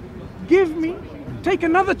problem. Take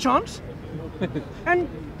another chance and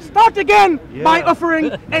start again by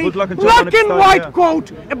offering a black and white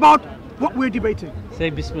quote about what we're debating. Say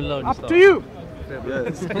Bismillah. Up to you.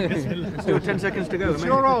 Still 10 seconds to go. It's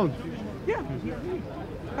your own. Yeah,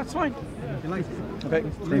 that's fine. Okay,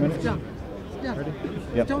 3 minutes.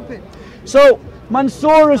 Yep. So,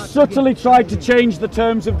 Mansur has subtly tried to change the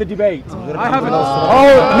terms of the debate. I haven't.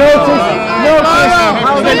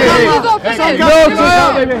 Notice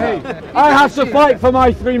how they behave. I have to fight for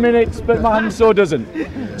my 3 minutes, but Mansur doesn't.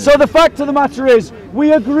 So the fact of the matter is,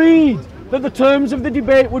 we agreed that the terms of the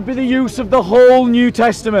debate would be the use of the whole New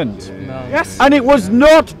Testament. No. Yes. And it was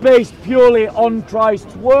not based purely on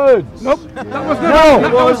Christ's words. Nope. That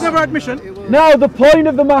was never admission. Now, the point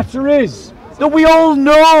of the matter is that we all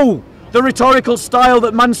know the rhetorical style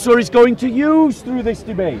that Mansur is going to use through this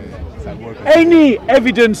debate. Any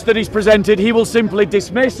evidence that is presented, he will simply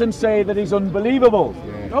dismiss and say that is unbelievable.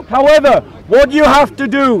 Okay. However, what you have to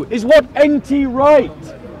do is what N.T. Wright,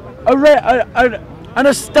 an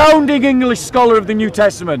astounding English scholar of the New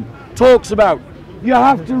Testament, talks about. You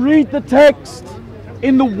have to read the text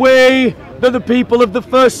in the way that the people of the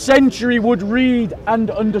first century would read and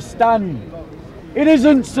understand. It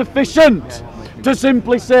isn't sufficient to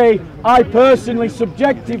simply say, I personally,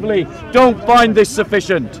 subjectively, don't find this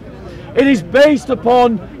sufficient. It is based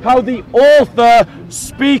upon how the author,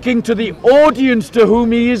 speaking to the audience to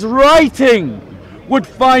whom he is writing, would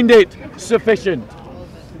find it sufficient.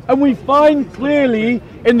 And we find clearly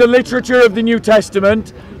in the literature of the New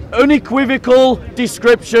Testament unequivocal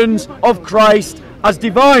descriptions of Christ as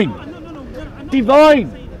divine.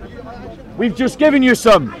 Divine. We've just given you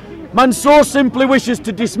some. Mansur simply wishes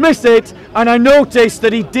to dismiss it, and I noticed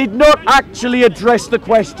that he did not actually address the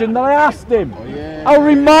question that I asked him. I'll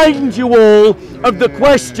remind you all of the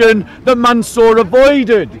question that Mansur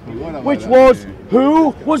avoided, which was, who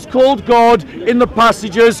was called God in the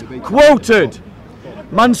passages quoted?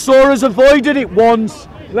 Mansur has avoided it once.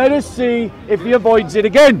 Let us see if he avoids it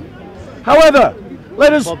again. However,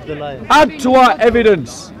 let us add to our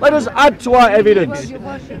evidence. Let us add to our evidence.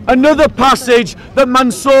 Another passage that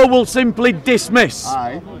Mansur will simply dismiss.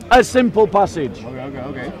 A simple passage.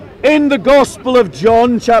 In the Gospel of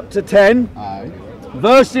John, chapter 10,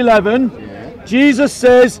 verse 11, Jesus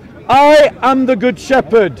says, I am the good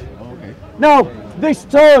shepherd. Now, this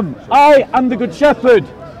term, I am the good shepherd,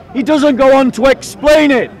 he doesn't go on to explain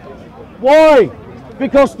it. Why?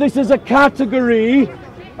 Because this is a category,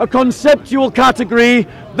 a conceptual category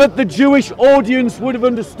that the Jewish audience would have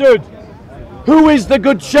understood. Who is the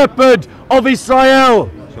good shepherd of Israel?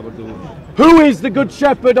 Who is the good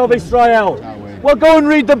shepherd of Israel? Well, go and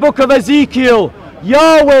read the book of Ezekiel.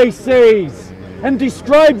 Yahweh says and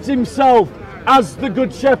describes himself as the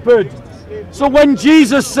good shepherd. So when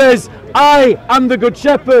Jesus says, I am the good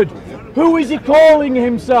shepherd, who is he calling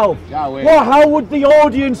himself? Yahweh. Well, how would the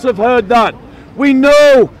audience have heard that? We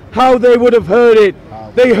know how they would have heard it.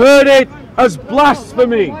 They heard it as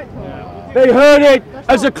blasphemy. They heard it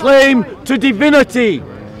as a claim to divinity.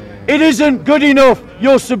 It isn't good enough,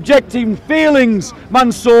 your subjective feelings,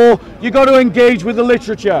 Mansur. You've got to engage with the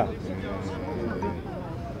literature.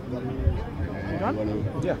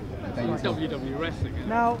 Yeah.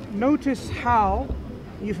 Now, notice how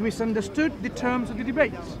you've misunderstood the terms of the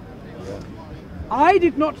debate. I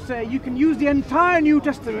did not say you can use the entire New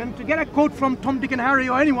Testament to get a quote from Tom, Dick and Harry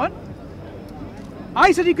or anyone.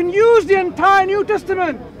 I said you can use the entire New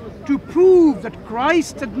Testament to prove that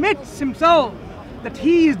Christ admits himself that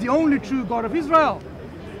he is the only true God of Israel.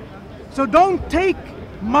 So don't take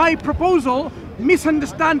my proposal,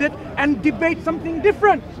 misunderstand it, and debate something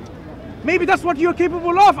different. Maybe that's what you're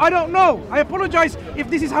capable of, I don't know. I apologize if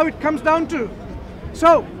this is how it comes down to.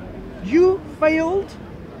 So, you failed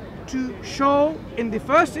to show in the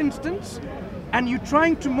first instance, and you're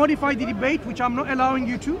trying to modify the debate, which I'm not allowing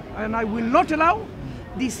you to, and I will not allow.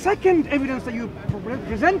 The second evidence that you're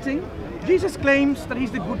presenting, Jesus claims that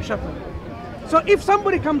he's the good shepherd. So if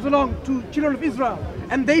somebody comes along to children of Israel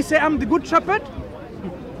and they say, I'm the good shepherd,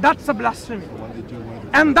 that's a blasphemy.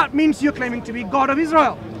 And that means you're claiming to be God of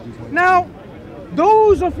Israel. Now,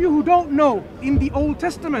 those of you who don't know, in the Old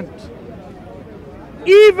Testament,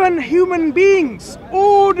 even human beings,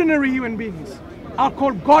 ordinary human beings, are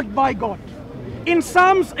called God by God. In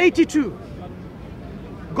Psalms 82,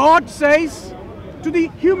 God says to the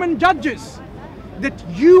human judges that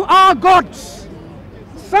you are gods,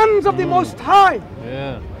 sons of the Most High.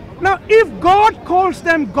 Yeah. Now, if God calls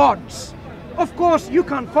them gods, of course you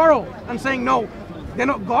can't quarrel and saying no, they're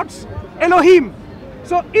not gods. Elohim.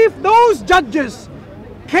 So if those judges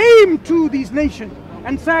came to these nations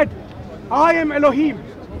and said, I am Elohim,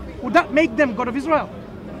 would that make them God of Israel?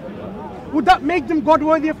 Would that make them God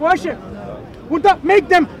worthy of worship? Would that make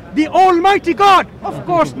them the Almighty God? Of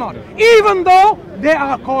course not. Even though they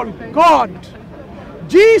are called God.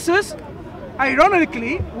 Jesus,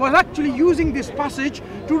 ironically, was actually using this passage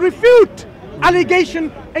to refute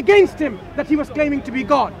allegation against him that he was claiming to be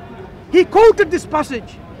God. He quoted this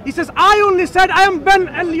passage. He says, I only said I am Ben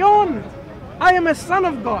Elyon. I am a son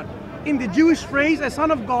of God. In the Jewish phrase, a son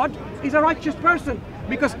of God is a righteous person,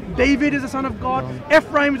 because David is a son of God,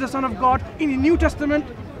 Ephraim is a son of God. In the New Testament,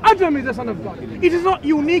 Adam is a son of God. It is not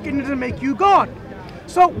unique and it doesn't make you God.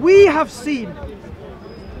 So we have seen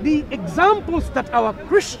the examples that our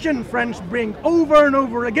Christian friends bring over and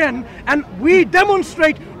over again, and we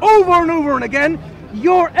demonstrate over and over and again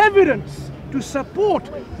your evidence to support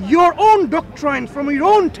your own doctrines from your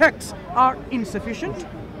own texts are insufficient,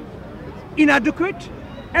 inadequate,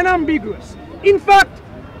 and ambiguous. In fact,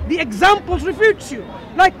 the examples refute you.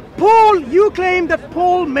 Like Paul, you claim that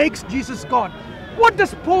Paul makes Jesus God. What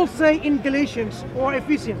does Paul say in Galatians or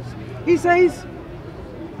Ephesians? He says,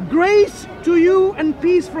 grace to you and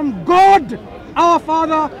peace from God, our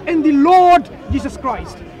Father, and the Lord Jesus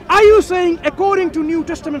Christ. Are you saying, according to New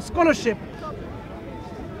Testament scholarship,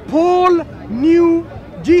 Paul knew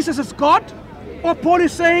Jesus as God? Or Paul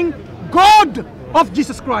is saying, God of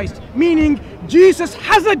Jesus Christ, meaning Jesus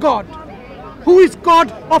has a God who is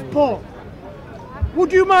God of Paul?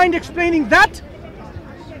 Would you mind explaining that?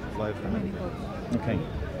 Okay.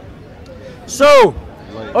 So,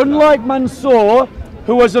 unlike Mansur,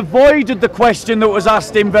 who has avoided the question that was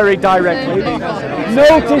asked him very directly,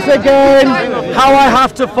 notice again how I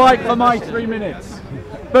have to fight for my 3 minutes.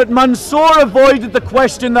 But Mansur avoided the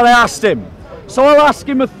question that I asked him. So I'll ask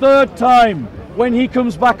him a third time when he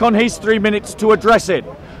comes back on his 3 minutes to address it.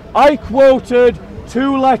 I quoted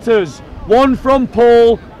 2 letters, one from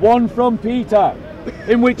Paul, one from Peter,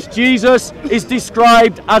 in which Jesus is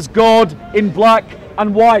described as God in black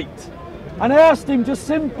and white. And I asked him just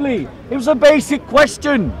simply, it was a basic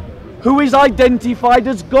question, who is identified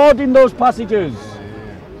as God in those passages?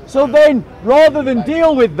 So then, rather than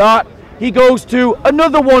deal with that, he goes to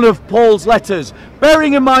another one of Paul's letters,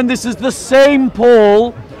 bearing in mind this is the same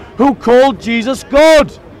Paul who called Jesus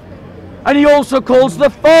God. And he also calls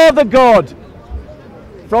the Father God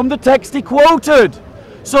from the text he quoted.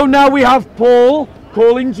 So now we have Paul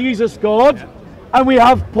calling Jesus God, and we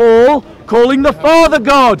have Paul calling the Father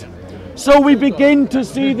God. So we begin to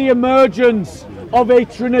see the emergence of a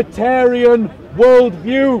Trinitarian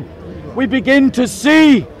worldview. We begin to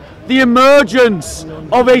see the emergence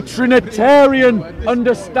of a Trinitarian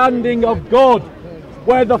understanding of God,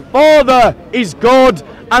 where the Father is God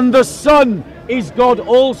and the Son is God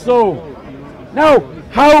also. Now,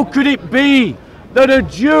 how could it be that a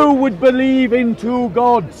Jew would believe in 2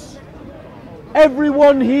 gods?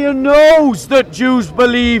 Everyone here knows that Jews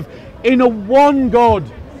believe in a one God,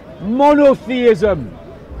 monotheism.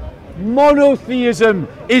 Monotheism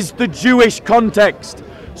is the Jewish context.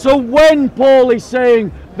 So when Paul is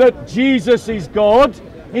saying that Jesus is God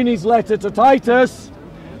in his letter to Titus,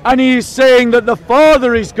 and he is saying that the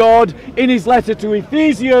Father is God in his letter to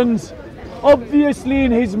Ephesians, obviously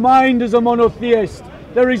in his mind as a monotheist,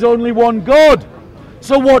 there is only one God.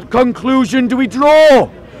 So what conclusion do we draw?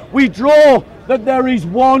 We draw that there is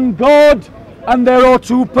one God and there are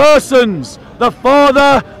 2 persons, the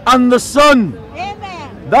Father and the Son.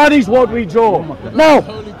 Amen. That is what we draw. Now,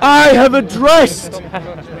 I have addressed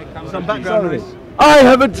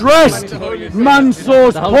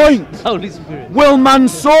Mansur's point. Will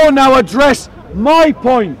Mansur now address my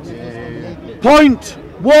point? Point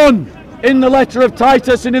 1 in the letter of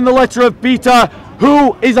Titus and in the letter of Peter,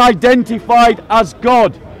 who is identified as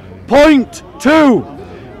God. Point 2,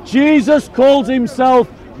 Jesus calls himself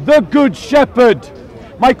the Good Shepherd.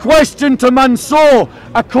 My question to Mansur,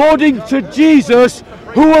 according to Jesus,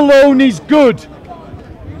 who alone is good?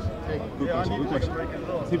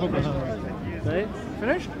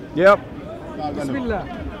 Finished? Yep. Bismillah.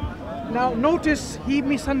 Now notice he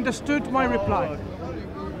misunderstood my reply.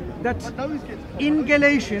 That in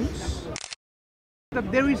Galatians,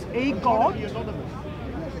 that there is a God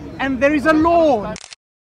and there is a Lord.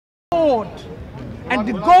 And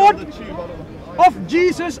the God of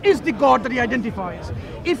Jesus is the God that he identifies.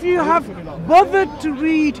 If you have bothered to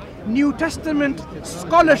read New Testament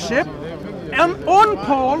scholarship on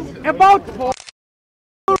Paul, about Paul,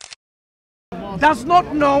 does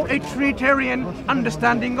not know a Trinitarian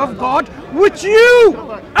understanding of God, which you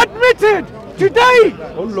admitted today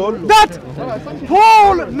that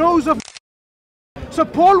Paul knows of. So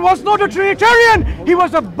Paul was not a Trinitarian, he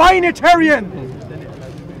was a binitarian,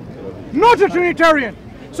 not a Trinitarian.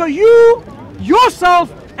 So you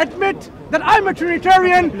yourself admit that I'm a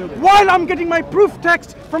Trinitarian while I'm getting my proof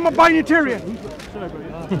text from a binitarian.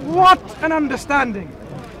 What an understanding.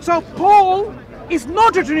 So Paul is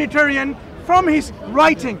not a Trinitarian from his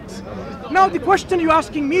writings. Now the question you're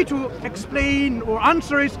asking me to explain or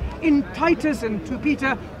answer is, in Titus and to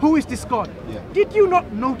Peter, who is this God? Did you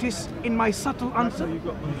not notice in my subtle answer?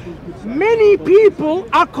 Many people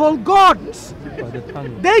are called gods.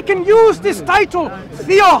 They can use this title,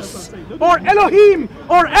 Theos, or Elohim,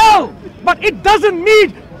 or El, but it doesn't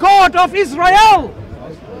mean God of Israel.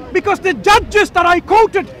 Because the judges that I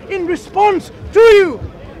quoted in response to you,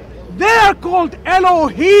 they are called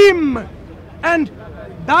Elohim. And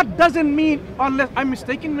that doesn't mean, unless I'm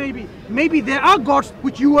mistaken maybe there are gods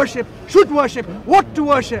which you worship, should worship, what to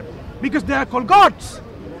worship, because they are called gods.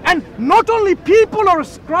 And not only people or a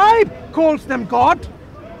scribe calls them God,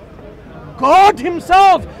 God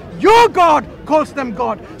himself, your God, calls them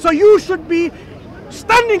God. So you should be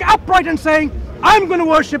standing upright and saying, I'm going to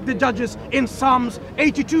worship the judges in Psalms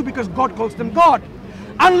 82 because God calls them God.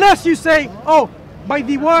 Unless you say, oh, by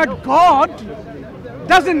the word God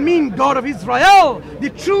doesn't mean God of Israel, the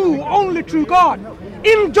true, only true God.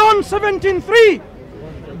 In John 17:3,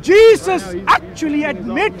 Jesus actually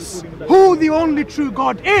admits who the only true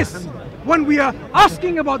God is when we are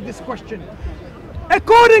asking about this question.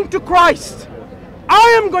 According to Christ,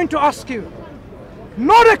 I am going to ask you,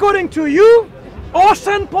 not according to you or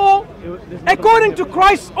St. Paul, according to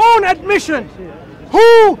Christ's own admission,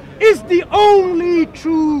 who is the only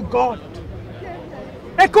true God?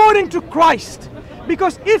 According to Christ.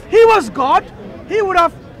 Because if he was God, he would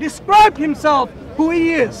have described himself who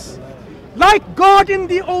he is. Like God in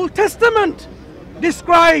the Old Testament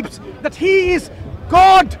describes that he is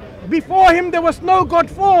God. Before him there was no God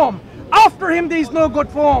form. After him there is no God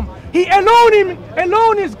form. He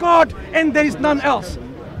alone is God, and there is none else.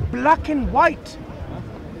 Black and white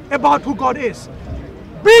about who God is.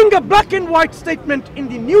 Being a black and white statement in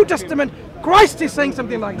the New Testament, Christ is saying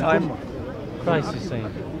something like that. Christ is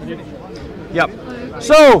saying. Yep.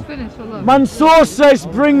 So, Mansur says,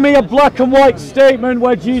 bring me a black and white statement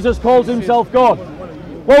where Jesus calls himself God.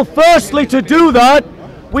 Well, firstly, to do that,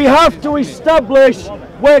 we have to establish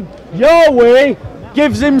where Yahweh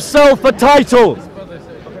gives himself a title.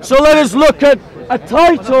 So let us look at a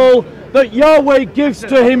title that Yahweh gives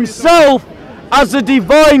to himself as a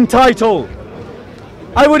divine title.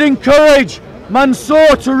 I would encourage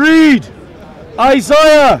Mansur to read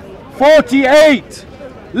Isaiah 48.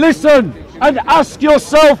 Listen and ask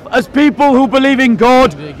yourself, as people who believe in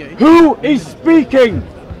God, who is speaking?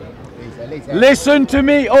 Listen to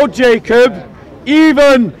me, O Jacob,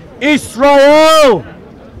 even Israel.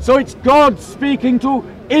 So it's God speaking to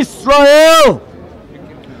Israel,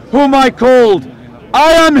 whom I called.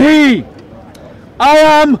 I am he. I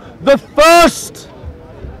am the first.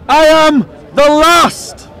 I am the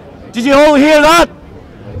last. Did you all hear that?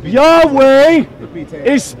 Yahweh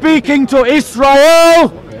is speaking to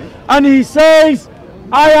Israel, and he says,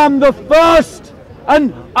 I am the first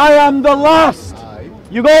and I am the last.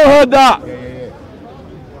 You've all heard that.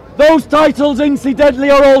 Those titles, incidentally,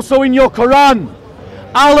 are also in your Quran.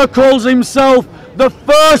 Allah calls himself the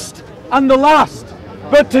first and the last.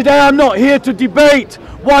 But today I'm not here to debate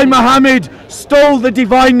why Muhammad stole the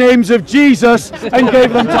divine names of Jesus and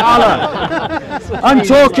gave them to Allah. I'm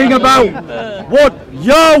talking about what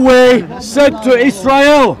Yahweh said to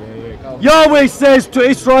Israel. Yahweh says to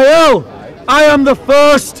Israel, I am the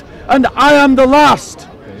first and I am the last.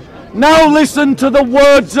 Now listen to the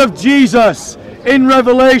words of Jesus in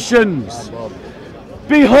Revelations.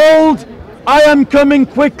 Behold, I am coming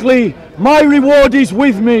quickly. My reward is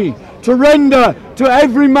with me, to render to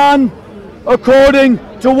every man according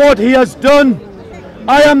to what he has done.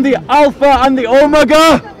 I am the Alpha and the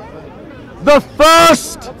Omega, the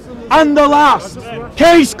first and the last.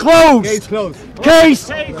 Case closed. Case closed. Case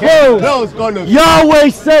closed. Closed. Yahweh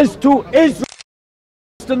says to Israel,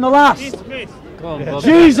 the first and the last.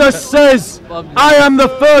 Jesus says, I am the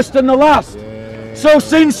first and the last. So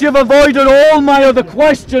since you've avoided all my other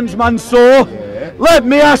questions, Mansur, let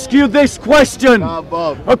me ask you this question.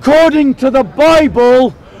 According to the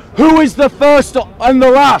Bible, who is the first and the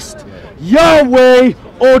last? Yahweh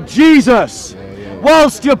or Jesus?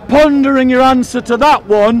 Whilst you're pondering your answer to that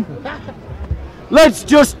one, let's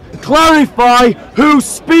just clarify who's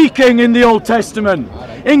speaking in the Old Testament.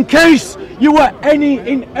 In case you were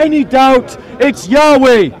in any doubt, it's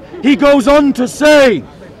Yahweh. He goes on to say,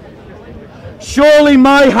 surely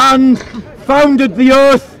my hand founded the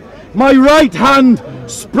earth, my right hand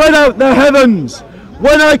spread out the heavens.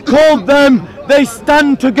 When I called them, they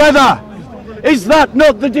stand together. Is that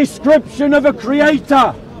not the description of a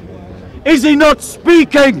creator? Is he not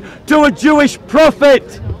speaking to a Jewish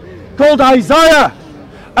prophet called Isaiah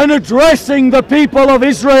and addressing the people of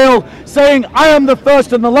Israel, saying, I am the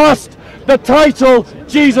first and the last, the title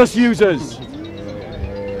Jesus uses?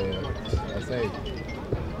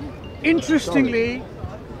 Interestingly,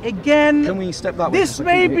 again, Can we step that way? this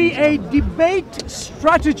may be a debate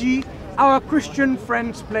strategy our Christian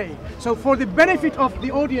friends play. So for the benefit of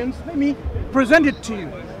the audience, let me present it to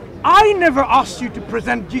you. I never asked you to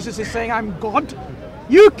present Jesus as saying I'm God.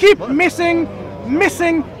 You keep missing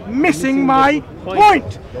my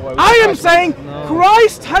point. I am saying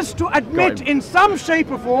Christ has to admit in some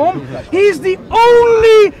shape or form he is the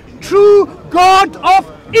only true God of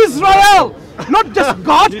Israel. Not just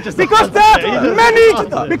God, because there are many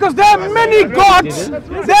gods.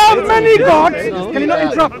 There are many gods. Can you not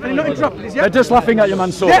interrupt? Can you not interrupt, please? Yeah? They're just laughing at you,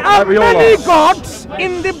 Mansur. There are many gods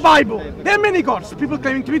in the Bible. There are many gods. People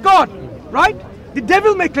claiming to be God, right? The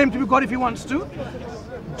devil may claim to be God if he wants to.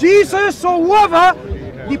 Jesus or whoever,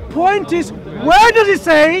 the point is, where does he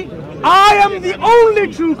say, I am the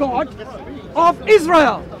only true God of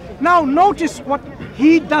Israel? Now notice what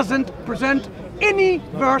he doesn't present any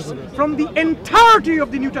verse from the entirety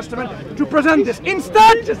of the New Testament to present this.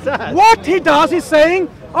 Instead, what he does is saying,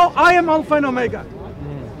 oh, I am Alpha and Omega.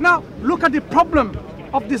 Now, look at the problem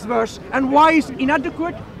of this verse and why it's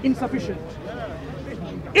inadequate, insufficient.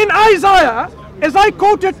 In Isaiah, as I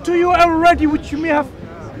quoted to you already, which you may have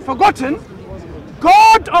forgotten,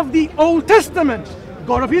 God of the Old Testament,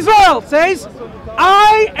 God of Israel, says,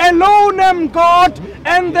 I alone am God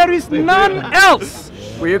and there is none else.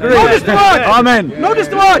 We agree. Notice the word. Amen. Notice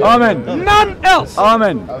the word. Amen. None else.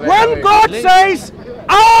 Amen. When God says,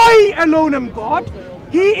 I alone am God,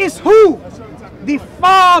 he is who? The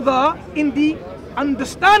Father in the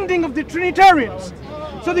understanding of the Trinitarians.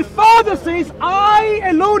 So the Father says, I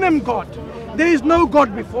alone am God. There is no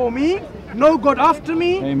God before me, no God after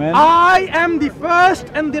me. Amen. I am the first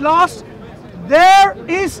and the last. There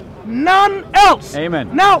is none else.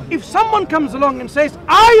 Amen. Now, if someone comes along and says,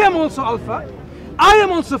 I am also Alpha, I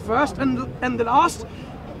am also first and the last,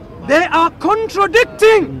 they are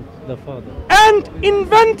contradicting The Father. and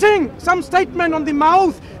inventing some statement on the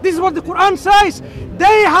mouth. This is what the Quran says.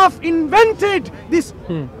 They have invented these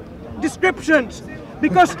descriptions.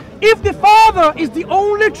 Because if the Father is the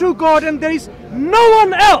only true God and there is no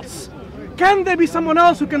one else, can there be someone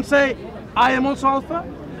else who can say, I am also Alpha?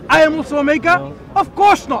 I am also Omega? No. Of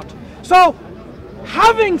course not. So,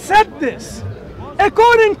 having said this,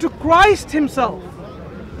 according to Christ himself,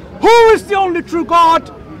 who is the only true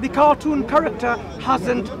God, the cartoon character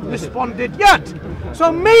hasn't responded yet.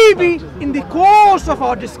 So maybe in the course of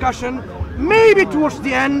our discussion, maybe towards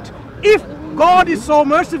the end, if God is so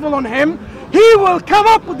merciful on him, he will come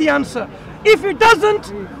up with the answer. If he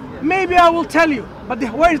doesn't, maybe I will tell you. But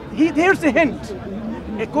here's the hint.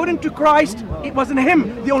 According to Christ, it wasn't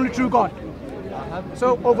him, the only true God.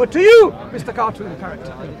 So over to you, Mr. Cartoon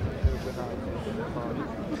character.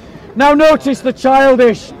 Now notice the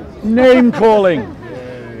childish name calling.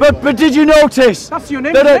 But did you notice That's your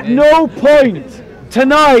name, that isn't at it? no point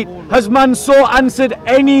tonight has Mansur answered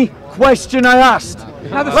any question I asked?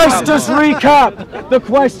 Let's just recap the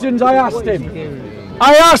questions I asked him.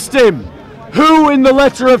 I asked him who in the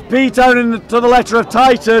letter of Peter and to the letter of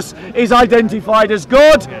Titus is identified as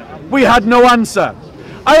God. We had no answer.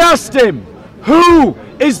 I asked him who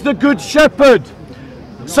is the good shepherd.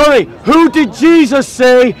 Sorry, who did Jesus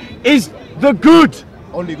say is the good?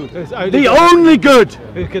 Only good. The only good.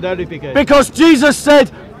 It could only be good. Because Jesus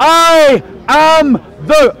said, I am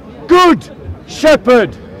the good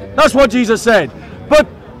shepherd. That's what Jesus said. But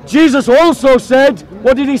Jesus also said,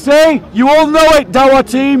 what did he say? You all know it, Dawah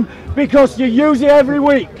team, because you use it every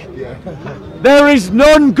week. There is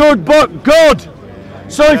none good but God.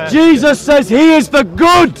 So if Jesus says he is the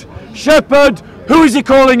good shepherd, who is he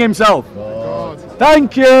calling himself? God.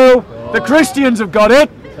 Thank you. The Christians have got it.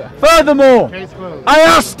 Furthermore, I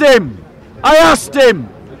asked him,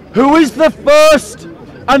 who is the first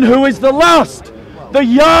and who is the last? The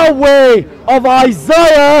Yahweh of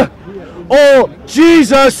Isaiah or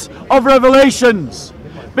Jesus of Revelations?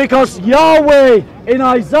 Because Yahweh in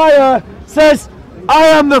Isaiah says, I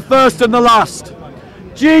am the first and the last.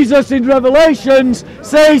 Jesus in Revelations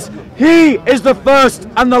says, he is the first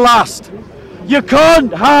and the last. You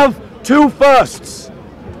can't have two firsts,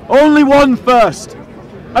 only one first.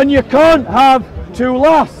 And you can't have two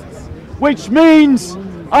lasts, which means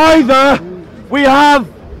either we have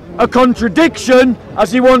a contradiction,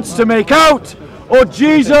 as he wants to make out, or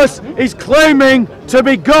Jesus is claiming to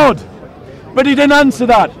be God. But he didn't answer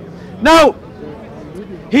that. Now,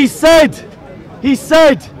 he said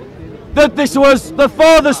that this was the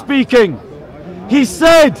Father speaking. He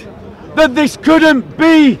said that this couldn't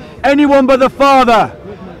be anyone but the Father.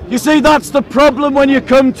 You see, that's the problem when you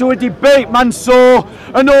come to a debate, Mansur,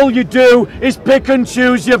 and all you do is pick and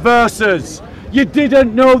choose your verses. You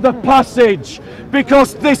didn't know the passage,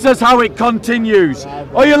 because this is how it continues.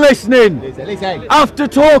 Are you listening? Listen. After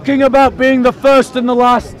talking about being the first and the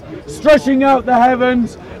last, stretching out the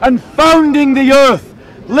heavens and founding the earth,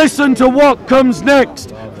 listen to what comes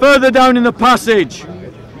next, further down in the passage.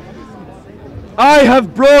 I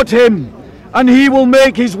have brought him, and he will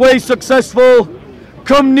make his way successful.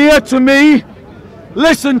 Come near to me.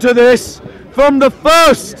 Listen to this. From the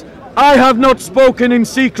first, I have not spoken in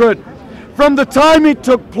secret. From the time it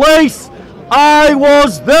took place, I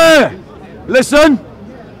was there. Listen.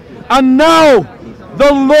 And now,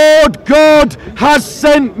 the Lord God has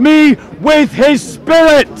sent me with his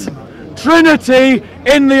Spirit. Trinity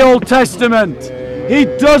in the Old Testament. He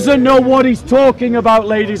doesn't know what he's talking about,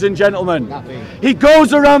 ladies and gentlemen. He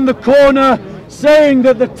goes around the corner saying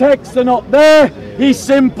that the texts are not there. He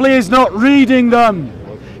simply is not reading them.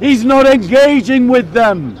 He's not engaging with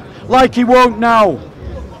them like he won't now.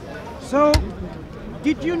 So,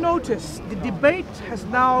 did you notice the debate has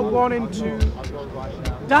now gone into,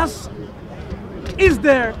 is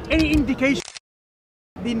there any indication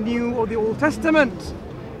of the New or the Old Testament?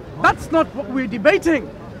 That's not what we're debating.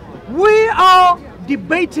 We are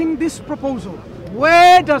debating this proposal.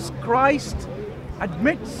 Where does Christ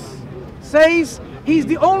says he's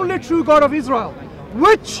the only true God of Israel?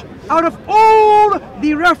 Which, out of all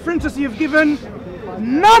the references you've given,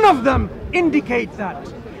 none of them indicate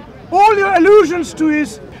that. All your allusions to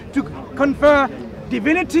is to confer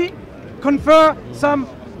divinity, confer some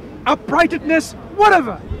uprightness,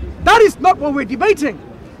 whatever. That is not what we're debating.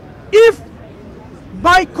 If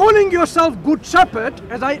by calling yourself Good Shepherd,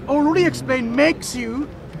 as I already explained, makes you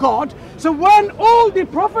God, so when all the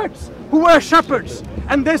prophets who were shepherds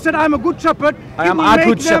and they said, I'm a good shepherd, I am a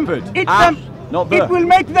good shepherd. It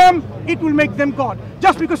will make them God.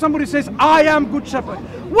 Just because somebody says, I am good shepherd.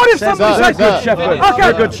 What if somebody says, good shepherd?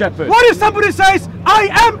 Okay. Good shepherd. What if somebody says, I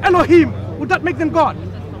am Elohim? Would that make them God?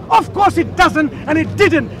 Of course it doesn't, and it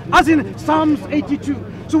didn't, as in Psalms 82.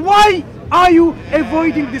 So why are you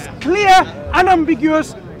avoiding this clear,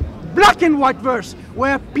 unambiguous, black and white verse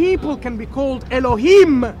where people can be called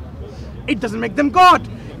Elohim? It doesn't make them God.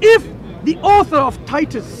 If the author of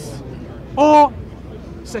Titus or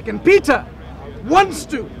 2 Peter wants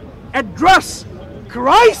to address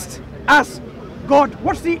Christ as God,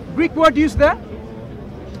 what's the Greek word used there?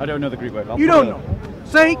 I don't know the Greek word. You don't know.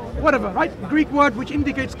 Say whatever, right? Greek word which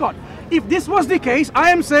indicates God. If this was the case,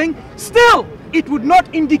 I am saying still it would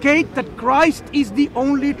not indicate that Christ is the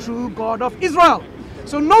only true God of Israel.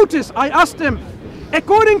 So notice, I asked him,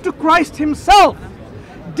 according to Christ himself,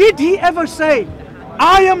 did he ever say,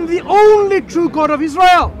 I am the only true God of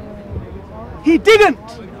Israel? He didn't.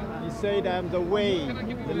 He said, I am the way,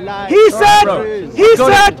 the life. He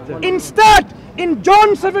said, instead, in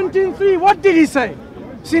John 17:3, what did he say?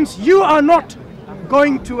 Since you are not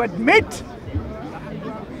going to admit,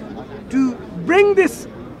 to bring this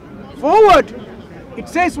forward, it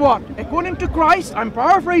says what? According to Christ, I'm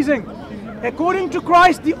paraphrasing, according to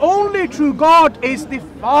Christ, the only true God is the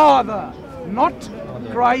Father, not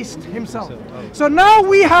Christ himself. So now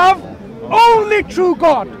we have only true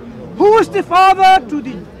God. Who is the Father to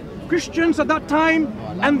the Christians at that time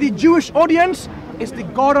and the Jewish audience? Is the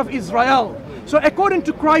God of Israel. So according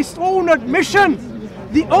to Christ's own admission,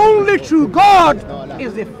 the only true God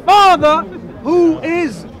is the Father, who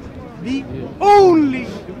is the only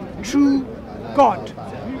true God.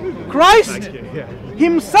 Christ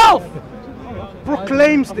himself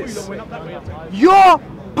proclaims this. Your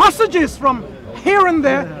passages from here and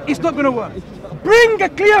there is not going to work. Bring a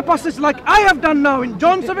clear passage like I have done now in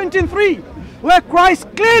John 17:3, where Christ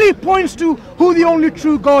clearly points to who the only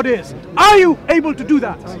true God is. Are you able to do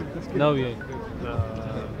that? No, yeah.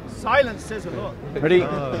 Silence says a lot. Ready?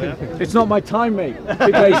 It's not my time, mate.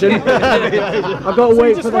 Be patient. I've got to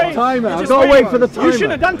wait for the timer. I've got to wait for the timer. You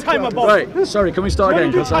should have done timer, Bob. Right, sorry, can we start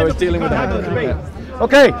again? Because I was dealing with that.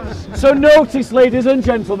 Okay, so notice, ladies and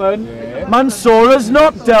gentlemen, Mansur has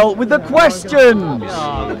not dealt with the questions.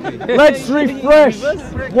 Let's refresh.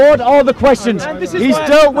 What are the questions? He's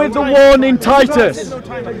dealt with the one in Titus.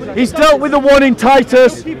 He's dealt with the one in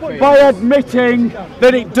Titus by admitting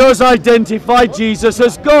that it does identify Jesus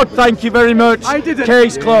as God. Thank you very much.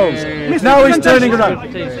 Case closed. Now he's turning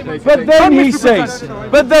around. But then he says,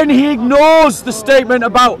 but then he ignores the statement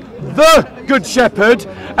about the Good Shepherd,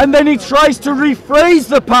 and then he tries to rephrase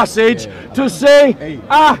the passage to say,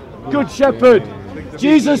 Good Shepherd.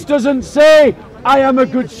 Jesus doesn't say, I am a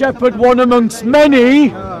good shepherd, one amongst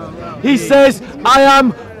many. He says, I am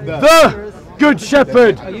the Good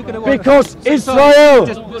Shepherd, because Israel.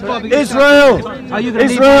 Are you going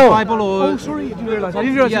to need my Bible or? Oh, sorry, you realise. I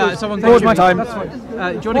didn't realise. Yeah, someone. Pause my time. That's fine.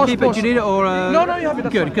 Do you want to keep it? Do you need it or? No, you have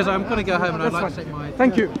it. Good, because I'm going to go home and I'd like to take my.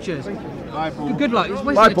 Thank you. Cheers. Bye, Paul. Good luck. He's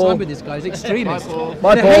Bye, wasting Paul. time with this guy. He's extremist.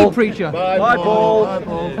 Bye, He's a Paul. hate preacher. Bye, Paul.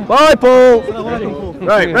 Bye, Paul.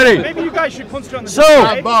 Right, ready? Maybe you guys should concentrate on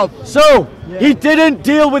the So he didn't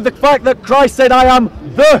deal with the fact that Christ said, I am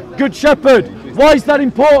the Good Shepherd. Why is that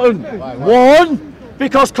important? One,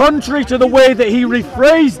 because contrary to the way that he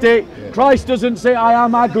rephrased it, Christ doesn't say, I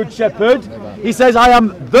am a good shepherd. He says, I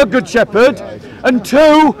am the Good Shepherd. And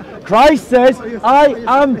two, Christ says, I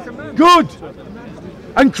am good.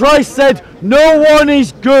 And Christ said, no one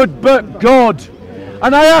is good but God.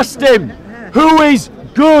 And I asked him, who is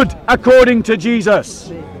good according to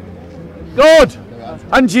Jesus? God.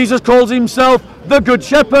 And Jesus calls himself the Good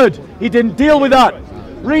Shepherd. He didn't deal with that.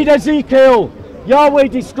 Read Ezekiel. Yahweh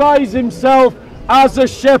describes himself as a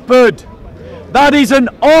shepherd. That is an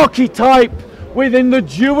archetype within the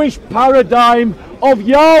Jewish paradigm of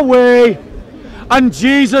Yahweh, and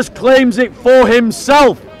Jesus claims it for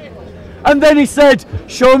himself. And then he said,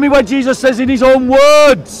 show me where Jesus says in his own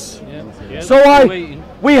words. So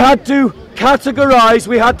we had to categorize,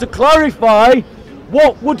 we had to clarify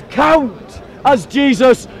what would count as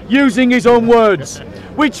Jesus using his own words,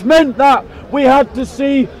 which meant that we had to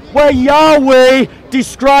see where Yahweh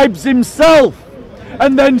describes himself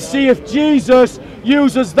and then see if Jesus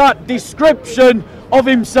uses that description of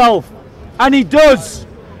himself. And he does,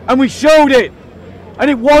 and we showed it, and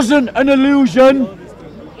it wasn't an illusion,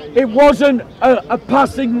 it wasn't a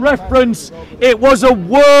passing reference, it was a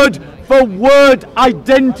word for word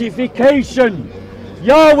identification.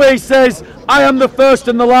 Yahweh says, I am the first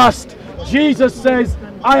and the last. Jesus says,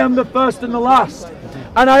 I am the first and the last.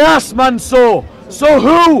 And I asked Mansur, so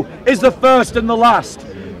who is the first and the last?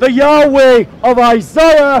 The Yahweh of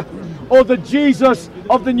Isaiah or the Jesus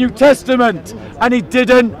of the New Testament? And he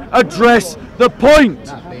didn't address the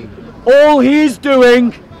point. All he's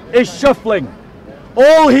doing is shuffling.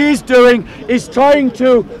 All he's doing is trying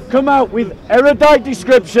to come out with erudite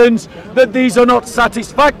descriptions that these are not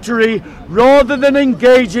satisfactory, rather than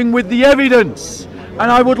engaging with the evidence.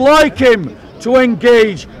 And I would like him to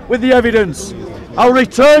engage with the evidence. I'll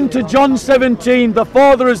return to John 17, the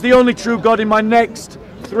Father is the only true God, in my next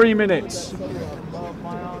 3 minutes.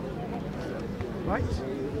 Right?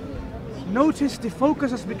 Notice the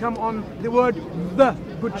focus has become on the word the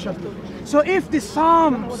Good Shepherd. So if the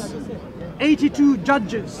Psalms 82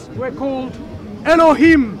 judges were called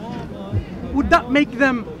Elohim, would that make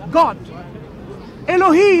them God?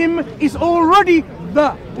 Elohim is already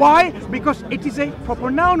the. Why? Because it is a proper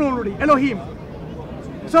noun already, Elohim.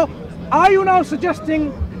 So are you now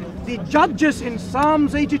suggesting the judges in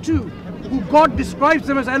Psalms 82, who God describes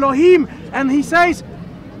them as Elohim, and he says,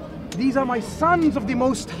 these are my sons of the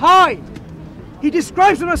Most High. He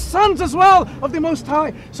describes them as sons as well of the Most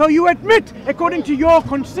High. So you admit, according to your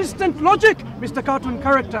consistent logic, Mr. Cartoon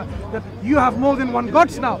Character, that you have more than one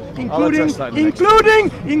gods now, including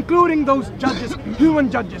those judges, human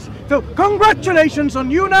judges. So congratulations on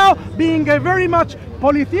you now being a very much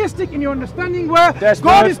polytheistic in your understanding, where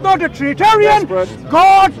God is not a Trinitarian.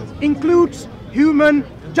 God includes human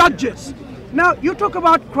judges. Now you talk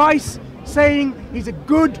about Christ saying he's a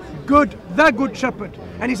the good shepherd,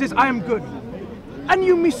 and he says, I am good. And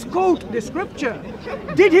you misquote the scripture.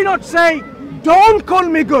 Did he not say, don't call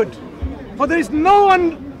me good, for there is no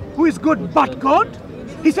one who is good but God?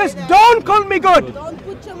 He says, don't call me good.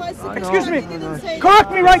 Excuse me.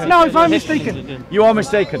 Correct me right now if I'm mistaken. You are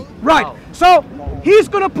mistaken. Right. So he's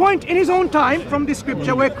going to point in his own time from the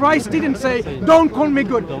scripture where Christ didn't say, don't call me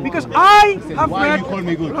good. Because I have read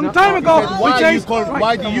a long time ago, Why do you call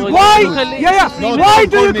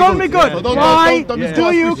me good? Why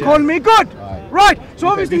do you call me good? Right. So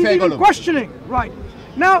obviously he's even questioning. Right.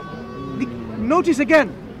 Now, notice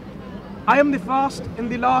again, I am the first and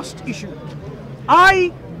the last issue.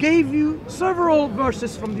 I gave you several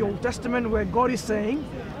verses from the Old Testament where God is saying,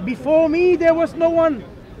 before me there was no one,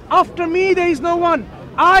 after me there is no one.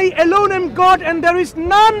 I alone am God and there is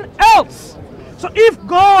none else. So if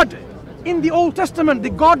God in the Old Testament, the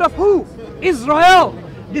God of who? Israel,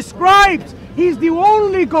 describes he's the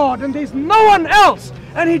only God and there is no one else,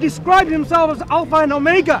 and he described himself as Alpha and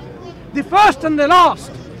Omega, the first and the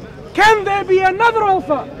last, can there be another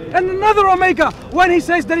Alpha and another Omega when he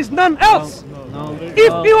says there is none else?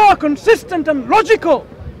 If you are consistent and logical,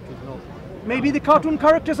 maybe the cartoon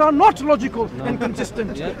characters are not logical and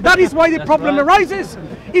consistent. That is why the problem arises.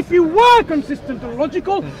 If you were consistent and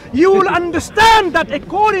logical, you will understand that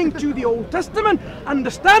according to the Old Testament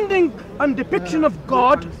understanding and depiction of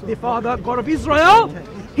God, the Father, God of Israel,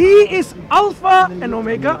 he is Alpha and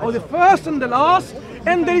Omega, or the first and the last,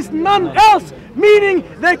 and there is none else, meaning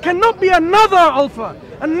there cannot be another Alpha,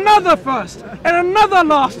 another first, and another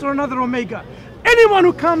last, or another Omega. Anyone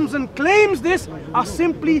who comes and claims this are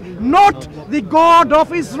simply not the God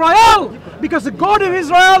of Israel, because the God of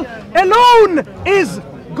Israel alone is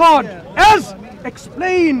God, as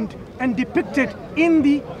explained and depicted in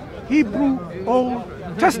the Hebrew Old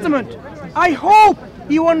Testament. I hope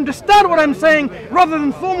you understand what I'm saying, rather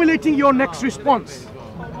than formulating your next response.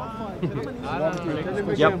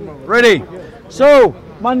 Yep, ready. So,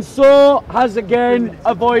 Mansur has again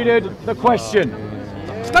avoided the question.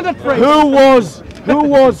 Who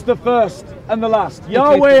was the first and the last?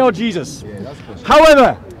 Yahweh or Jesus?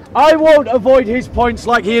 However, I won't avoid his points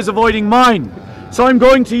like he is avoiding mine. So I'm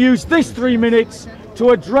going to use this 3 minutes to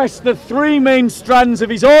address the three main strands of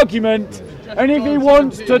his argument, and if he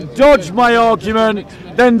wants to dodge my argument,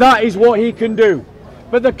 then that is what he can do.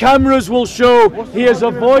 But the cameras will show he is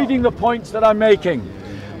avoiding the points that I'm making.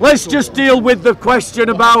 Let's just deal with the question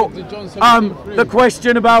about the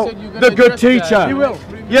good teacher.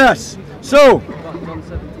 Yes. So,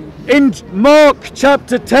 in Mark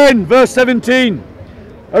chapter 10, verse 17,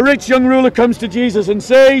 a rich young ruler comes to Jesus and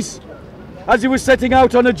says, as he was setting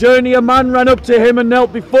out on a journey, a man ran up to him and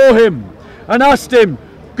knelt before him and asked him,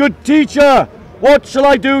 "Good teacher, what shall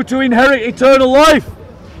I do to inherit eternal life?"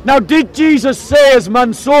 Now, did Jesus say, as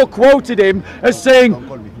Mansur quoted him, as saying,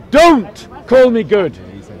 "Don't call me good"?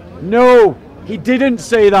 No, he didn't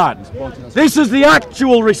say that. This is the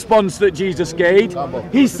actual response that Jesus gave.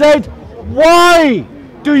 He said, "Why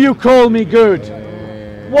do you call me good?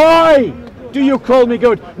 Why do you call me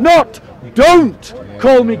good?" Not, "Don't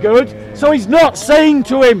call me good." So he's not saying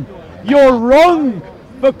to him, "You're wrong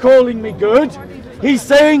for calling me good." He's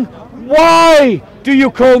saying, "Why do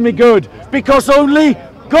you call me good?" Because only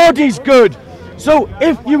God is good. So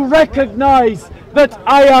if you recognize that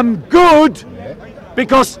I am good,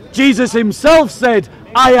 because Jesus himself said,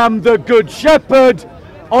 "I am the good shepherd,"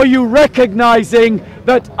 are you recognizing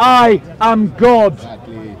that I am God?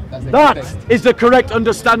 That is the correct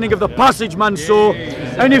understanding of the passage, Mansur.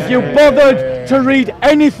 And if you bothered to read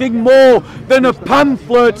anything more than a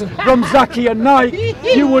pamphlet from Zakir Naik,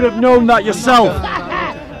 you would have known that yourself.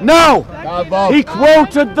 Now, he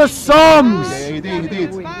quoted the Psalms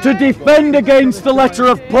to defend against the letter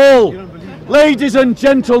of Paul. Ladies and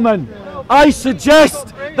gentlemen, I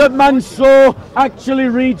suggest that Mansur actually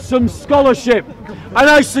reads some scholarship, and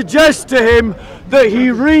I suggest to him that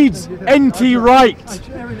he reads N.T. Wright,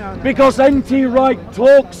 because N.T. Wright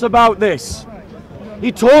talks about this.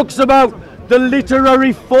 He talks about the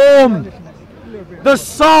literary form. The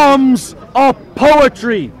Psalms are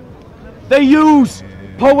poetry. They use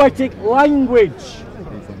poetic language.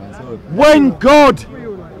 When God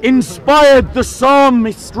inspired the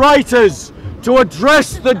psalmist writers to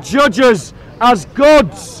address the judges as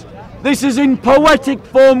gods, this is in poetic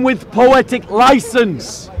form with poetic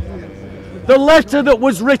license. The letter that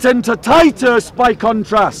was written to Titus, by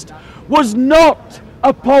contrast, was not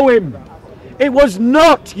a poem. It was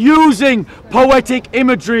not using poetic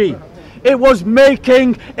imagery. It was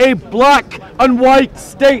making a black and white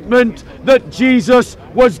statement that Jesus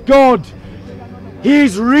was God.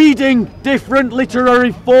 He's reading different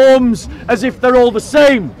literary forms as if they're all the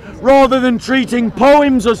same, rather than treating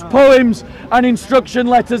poems as poems and instruction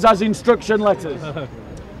letters as instruction letters.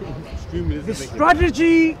 The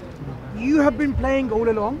strategy you have been playing all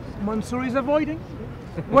along, Mansur is avoiding,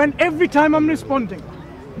 when every time I'm responding.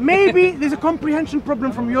 Maybe there's a comprehension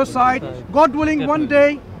problem from your side. God willing, one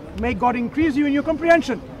day, may God increase you in your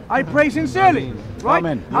comprehension. I pray sincerely, right?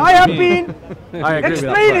 Amen. I have been I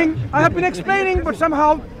been explaining, but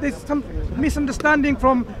somehow there's some misunderstanding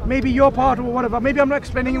from maybe your part or whatever. Maybe I'm not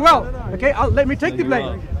explaining well. Okay, let me take the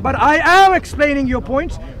blame. But I am explaining your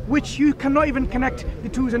points, which you cannot even connect the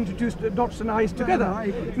twos and dots and I's together.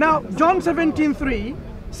 Now, John 17:3,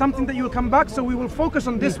 something that you will come back, so we will focus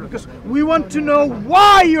on this because we want to know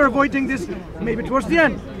why you're avoiding this, maybe towards the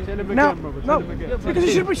end. Now, no, because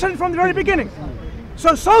you should be said from the very beginning.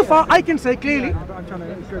 So far, I can say clearly,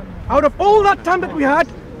 out of all that time that we had,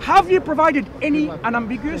 have you provided any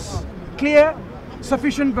unambiguous, clear,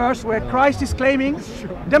 sufficient verse where Christ is claiming,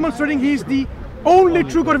 demonstrating he is the only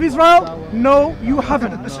true God of Israel? No, you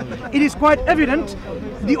haven't. It is quite evident.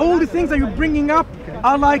 The only things that you're bringing up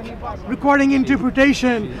are like requiring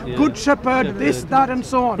interpretation, good shepherd, this, that, and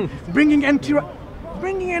so on. Bringing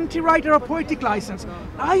anti-writer a poetic license.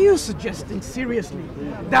 Are you suggesting seriously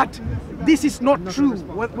that this is not true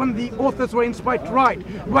when the authors were inspired to write?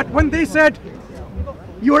 But when they said,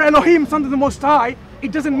 "You're Elohim, Son of the Most High,"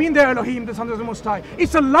 it doesn't mean they're Elohim, the Son of the Most High.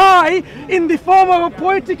 It's a lie in the form of a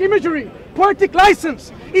poetic imagery, poetic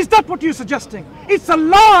license. Is that what you're suggesting? It's a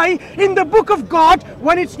lie in the book of God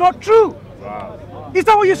when it's not true. Wow. Is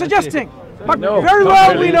that what you're suggesting? But no, very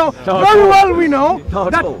well we know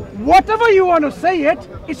that all. whatever you want to say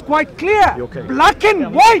it's quite clear. Okay. Black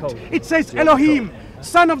and white, it says Elohim,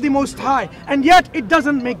 Son of the Most High, and yet it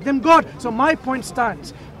doesn't make them God. So my point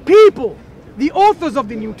stands. People, the authors of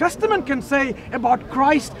the New Testament, can say about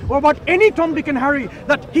Christ or about any Tom, Dick and Harry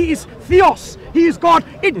that he is Theos, he is God.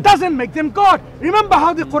 It doesn't make them God. Remember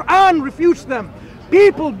how the Quran refutes them.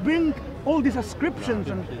 People bring all these ascriptions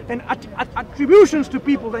and attributions to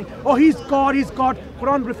people, saying, "Oh, he's God, he's God."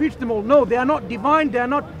 Quran refutes them all. No, they are not divine, they are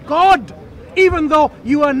not God, even though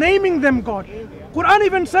you are naming them God. Quran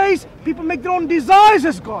even says people make their own desires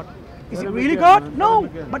as God. Is it really God? No,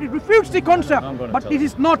 but it refutes the concept. But it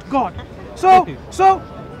is not God. So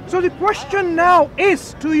the question now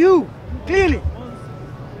is to you, clearly,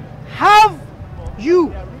 have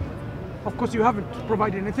you, of course you haven't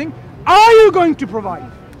provided anything, are you going to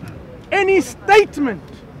provide any statement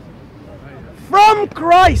from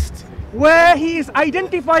Christ where he is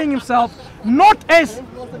identifying himself not as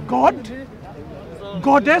God,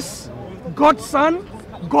 Goddess, Godson,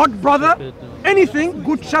 God brother, anything,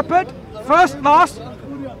 Good Shepherd, first, last,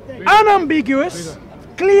 unambiguous,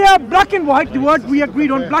 clear, black and white, the word we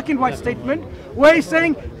agreed on, black and white statement, where he's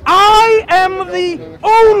saying, I am the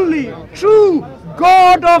only true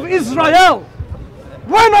God of Israel.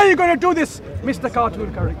 When are you going to do this, Mr.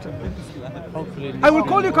 Cartoon Character? I will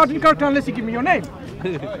call you Cartoon Character unless you give me your name.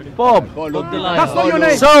 Bob. That's not your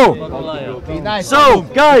name. So,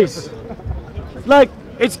 guys, like,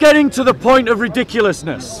 it's getting to the point of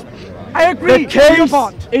ridiculousness. I agree. The case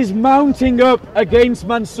is mounting up against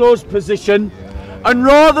Mansur's position, and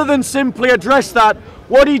rather than simply address that,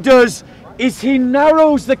 what he does is he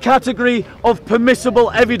narrows the category of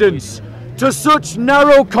permissible evidence to such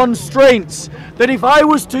narrow constraints that if I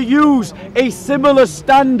was to use a similar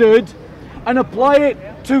standard and apply it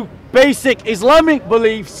to basic Islamic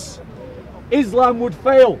beliefs, Islam would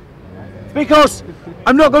fail. Because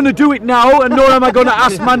I'm not going to do it now, and nor am I going to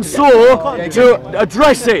ask Mansur to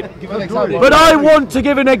address it. But I want to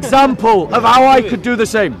give an example of how I could do the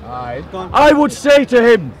same. I would say to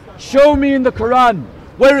him, show me in the Quran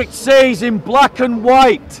where it says in black and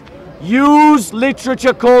white, use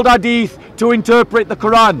literature called hadith to interpret the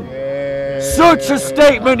Quran. Such a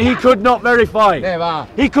statement he could not verify.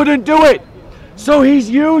 He couldn't do it. So he's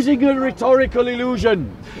using a rhetorical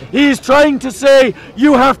illusion. He is trying to say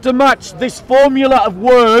you have to match this formula of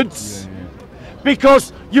words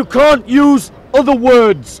because you can't use other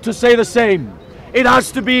words to say the same. It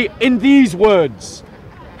has to be in these words.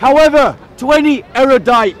 However, to any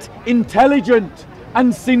erudite, intelligent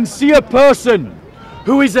and sincere person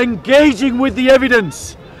who is engaging with the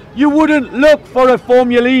evidence, you wouldn't look for a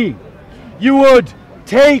formulae. You would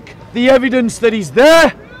take the evidence that is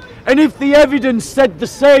there, and if the evidence said the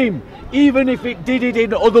same, even if it did it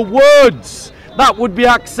in other words, that would be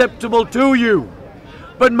acceptable to you.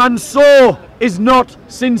 But Mansur is not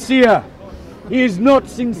sincere. He is not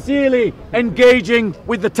sincerely engaging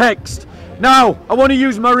with the text. Now, I want to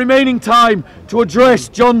use my remaining time to address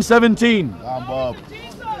John 17.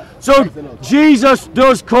 So, Jesus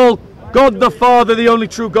does call God the Father the only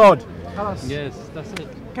true God. Yes, that's it.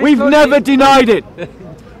 We've never denied it.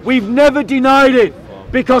 We've never denied it.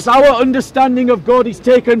 Because our understanding of God is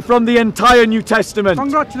taken from the entire New Testament.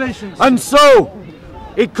 Congratulations. And so,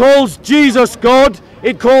 it calls Jesus God,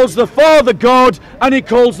 it calls the Father God, and it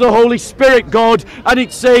calls the Holy Spirit God, and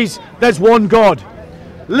it says there's one God.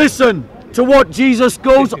 Listen to what Jesus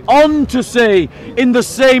goes on to say in the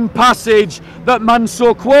same passage that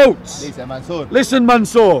Mansur quotes. Listen,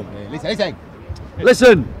 Mansur.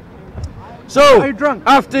 Listen. So,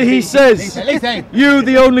 after he says, you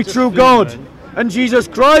the only true God, and Jesus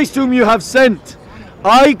Christ whom you have sent,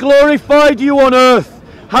 I glorified you on earth,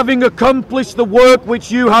 having accomplished the work which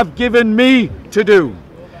you have given me to do.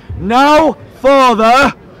 Now,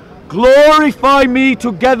 Father, glorify me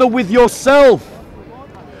together with yourself,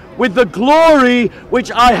 with the glory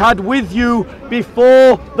which I had with you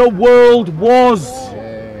before the world was.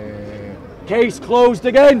 Case closed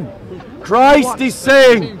again. Christ is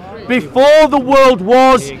saying, before the world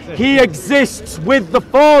was, he exists with the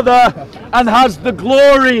Father and has the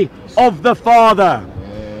glory of the Father.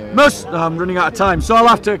 I'm running out of time, so I'll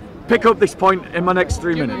have to pick up this point in my next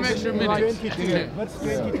 3 minutes. 30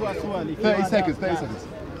 seconds.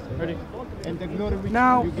 Ready? And the glory which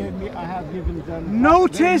now, you gave me, I have given them.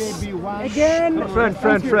 Notice again,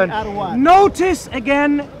 friend. Notice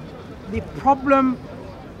again the problem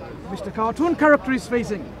Mr. Cartoon Character is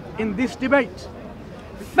facing in this debate.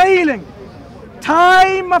 Failing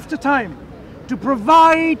time after time to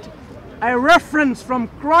provide a reference from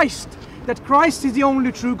Christ that Christ is the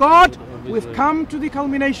only true God. We've come to the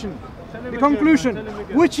culmination, the conclusion,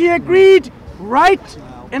 which he agreed right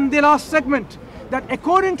in the last segment, that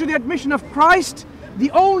according to the admission of Christ,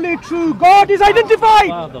 the only true God is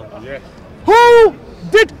identified. Who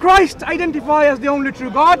did Christ identify as the only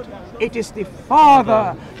true God? It is the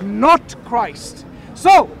Father, not Christ.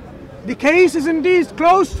 So, the case is indeed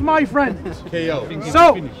closed, my friend.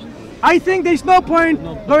 So, I think there's no point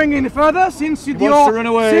going any further since you're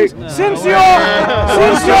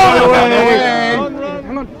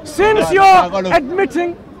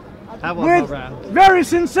admitting with very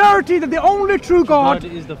sincerity that the only true God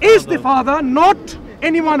is the Father, not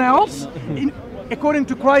anyone else. according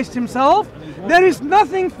to Christ himself, there is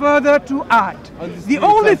nothing further to add. The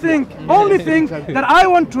only thing that I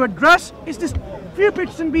want to address is this few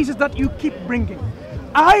bits and pieces that you keep bringing.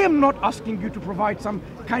 I am not asking you to provide some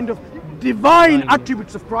kind of divine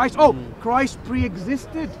attributes of Christ. Oh, Christ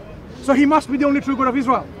pre-existed, so he must be the only true God of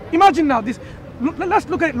Israel. Imagine now this. Let's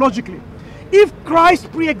look at it logically. If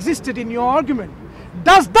Christ pre-existed in your argument,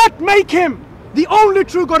 does that make him the only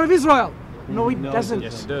true God of Israel? No, it doesn't.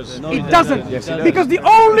 Yes, it does. It doesn't. Yes, it does. Because the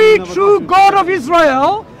only true God of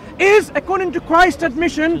Israel is, according to Christ's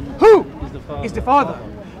admission, who? Is the Father.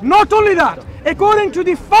 Not only that, according to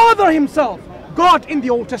the Father himself, God in the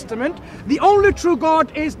Old Testament, the only true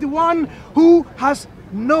God is the one who has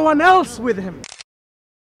no one else with him.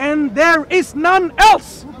 And there is none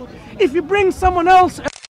else. If you bring someone else,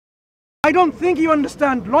 I don't think you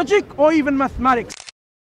understand logic or even mathematics.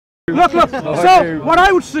 Look. So what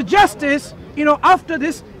I would suggest is, after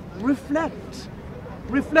this, reflect.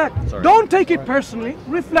 Sorry. Don't take it personally.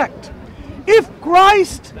 Reflect. If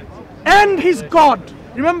Christ and his God,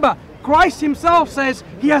 remember, Christ himself says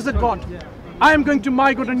he has a God. I am going to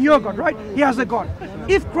my God and your God, right? He has a God.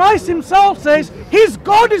 If Christ himself says his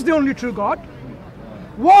God is the only true God,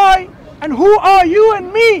 why and who are you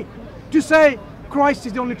and me to say Christ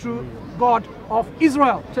is the only true God of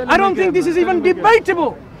Israel? I don't think this is even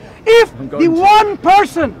debatable. If the one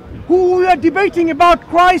person who we are debating about,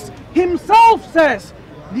 Christ himself, says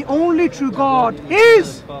the only true God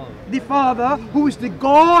is the Father, who is the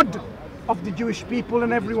God of the Jewish people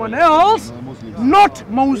and everyone else, not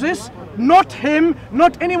Moses, not him,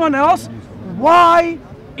 not anyone else, why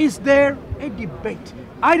is there a debate?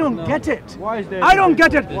 I don't get it. I don't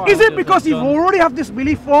get it. Is it because you already have this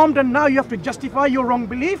belief formed and now you have to justify your wrong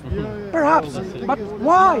belief? Perhaps. But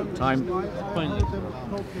why? Time.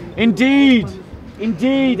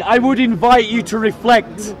 Indeed, I would invite you to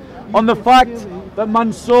reflect on the fact that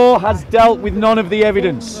Mansur has dealt with none of the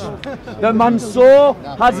evidence. That Mansur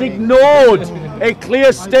has ignored a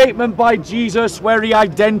clear statement by Jesus where he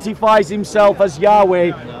identifies himself as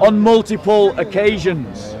Yahweh on multiple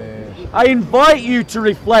occasions. I invite you to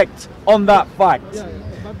reflect on that fact,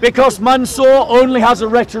 because Mansur only has a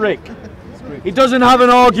rhetoric. He doesn't have an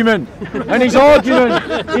argument, and his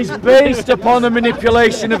argument is based upon a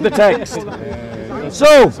manipulation of the text.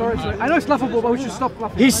 So, sorry. I know it's laughable, but we should stop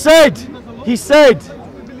laughing. He said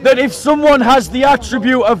that if someone has the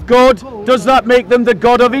attribute of God, does that make them the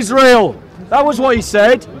God of Israel? That was what he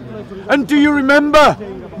said. And do you remember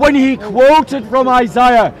when he quoted from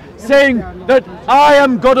Isaiah saying that I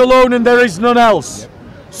am God alone and there is none else?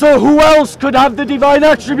 So who else could have the divine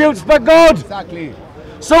attributes but God? Exactly.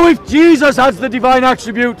 So if Jesus has the divine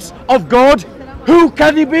attributes of God, who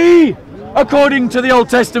can he be according to the Old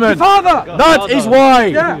Testament? The Father. That is why.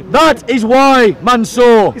 Yeah. That is why,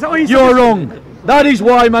 Mansur, you're wrong. That is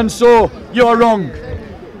why, Mansur, you're wrong.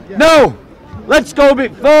 Now, let's go a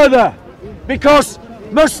bit further, because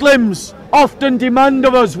Muslims often demand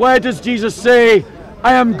of us, where does Jesus say,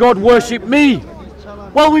 I am God, worship me?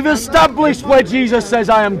 Well, we've established where Jesus says,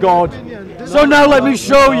 I am God. So now let me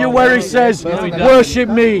show you where he says, worship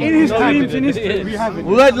me. In his dreams,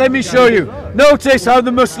 Let me show you. Notice how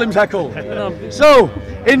the Muslims heckle. So,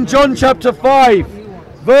 in John chapter 5,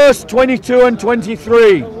 verse 22 and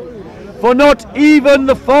 23, for not even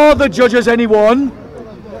the Father judges anyone,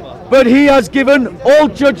 but he has given all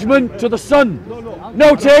judgment to the Son.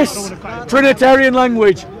 Notice Trinitarian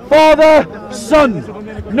language. Father, Son.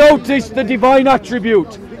 Notice the divine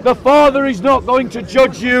attribute. The Father is not going to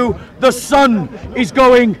judge you. The Son is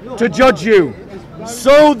going to judge you.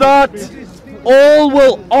 So that all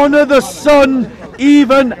will honor the Son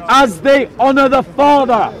even as they honor the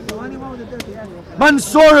Father.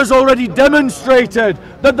 Mansur has already demonstrated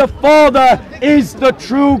that the Father is the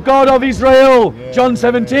true God of Israel. John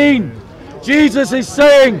 17. Jesus is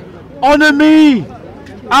saying, honor me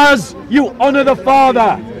as you honor the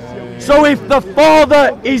Father. So if the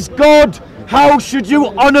Father is God, how should you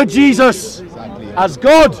honor Jesus? As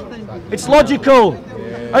God. It's logical.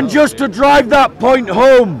 And just to drive that point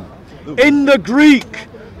home, in the Greek,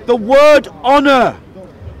 the word honor,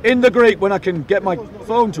 in the Greek, when I can get my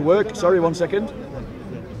phone to work, sorry, 1 second.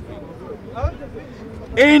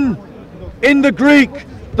 In the Greek,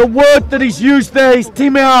 the word that is used there is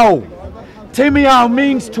timiao. Timiao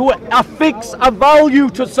means to affix a value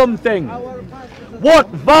to something. What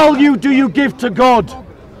value do you give to God?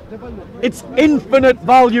 It's infinite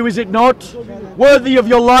value, is it not? Worthy of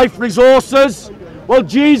your life resources. Well,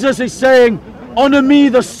 Jesus is saying, honor me,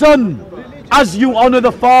 the Son, as you honor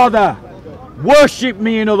the Father. Worship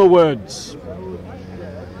me, in other words.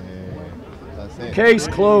 Case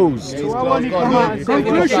closed.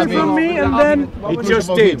 Conclusion from me, and then It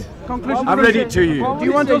just did. conclusion. I read it to you. Do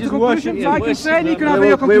you want to go to conclusion? So I can say, and you can have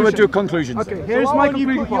your We conclusion. will do conclusions. Okay, here is my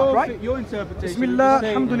conclusion part, right? Your interpretation. Bismillah,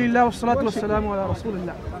 alhamdulillah, wassalatu wassalamu ala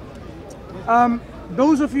rasulillah.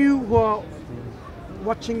 Those of you who are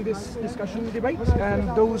watching this discussion debate,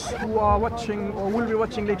 and those who are watching or will be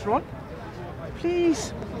watching later on,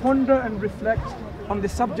 please ponder and reflect on the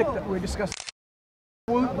subject that we're discussing.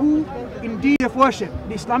 Who indeed have worshipped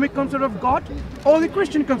the Islamic concept of God or the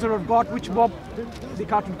Christian concept of God, which Bob, the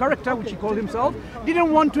cartoon character, which he called himself,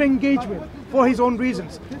 didn't want to engage with for his own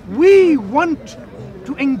reasons. We want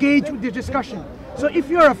to engage with the discussion. So if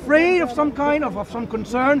you're afraid of some kind of some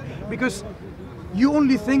concern, because you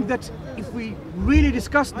only think that if we really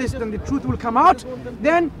discuss this, then the truth will come out,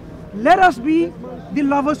 then let us be the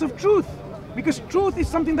lovers of truth. Because truth is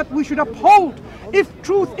something that we should uphold. If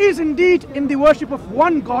truth is indeed in the worship of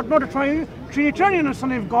one God, not a Trinitarian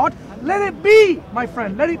understanding of God, let it be, my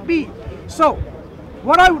friend, let it be. So,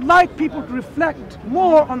 what I would like people to reflect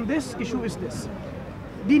more on this issue is this.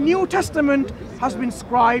 The New Testament has been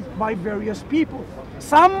scribed by various people.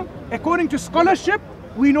 Some, according to scholarship,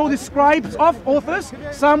 we know the scribes of authors,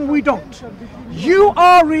 some we don't. You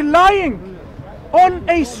are relying on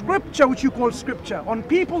a scripture, which you call scripture, on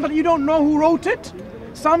people that you don't know who wrote it.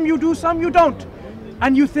 Some you do, some you don't.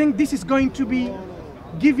 And you think this is going to be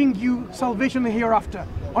giving you salvation hereafter.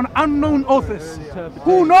 On unknown authors.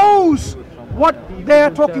 Who knows what they're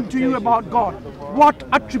talking to you about God? What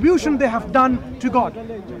attribution they have done to God?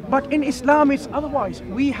 But in Islam it's otherwise.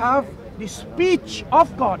 We have the speech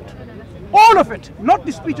of God. All of it. Not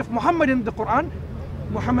the speech of Muhammad in the Quran.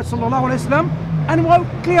 Muhammad sallallahu alayhi wa sallam. And well,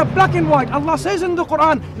 clear, black and white. Allah says in the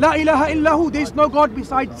Quran, La ilaha illahu, there is no God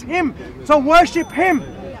besides Him. So worship Him.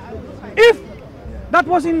 If that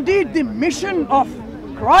was indeed the mission of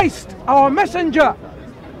Christ, our messenger,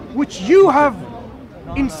 which you have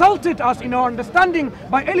insulted us in our understanding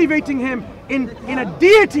by elevating Him in a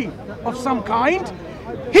deity of some kind,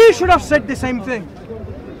 He should have said the same thing.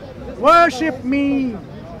 Worship me.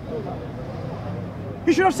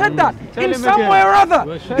 He should have said that in some way or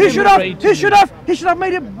other. He should have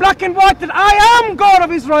made it black and white that I am God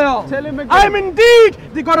of Israel. I am indeed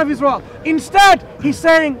the God of Israel. Instead, he's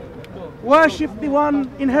saying, worship the one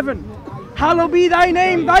in heaven. Hallowed be thy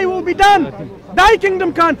name, thy will be done. Thy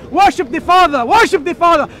kingdom come. Worship the Father. Worship the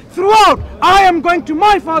Father. Throughout, I am going to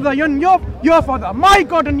my Father and your Father. My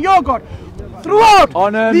God and your God. Throughout,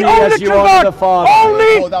 honor the me only as you true honor God, the Father.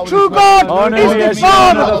 only true God is the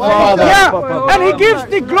Father. Yeah, and He gives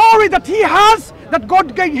the glory that He has, that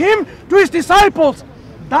God gave Him, to His disciples.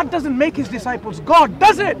 That doesn't make His disciples God,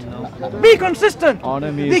 does it? Be consistent.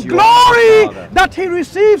 Honor me the as you honor the glory that He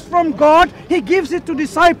receives from God, He gives it to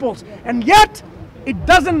disciples, and yet it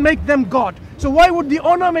doesn't make them God. So why would the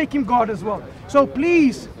honor make Him God as well? So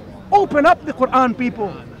please open up the Quran,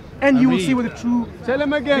 people, and you will see what the true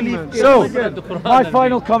belief is. So, my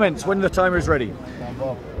final comments when the timer is ready.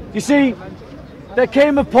 You see, there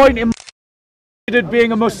came a point in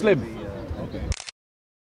being a Muslim,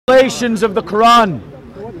 translations of the Quran,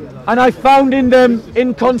 and I found in them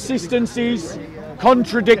inconsistencies,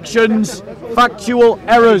 contradictions, factual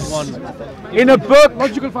errors in a book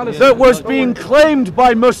that was being claimed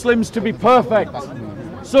by Muslims to be perfect.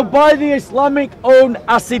 So by the Islamic own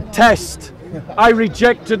acid test, I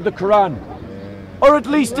rejected the Quran, or at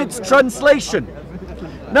least its translation.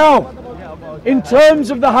 Now, in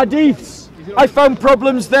terms of the hadiths, I found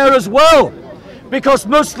problems there as well, because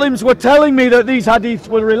Muslims were telling me that these hadiths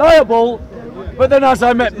were reliable, but then as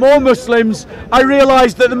I met more Muslims, I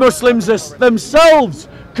realized that the Muslims themselves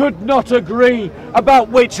could not agree about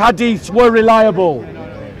which hadiths were reliable.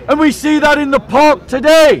 And we see that in the park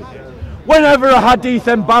today. Whenever a hadith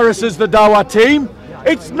embarrasses the Dawah team,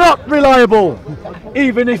 it's not reliable,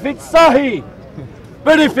 even if it's Sahih.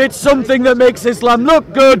 But if it's something that makes Islam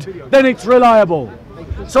look good, then it's reliable.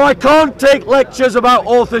 So I can't take lectures about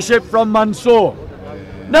authorship from Mansur.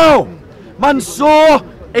 No, Mansur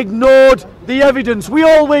ignored the evidence. We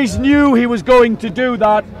always knew he was going to do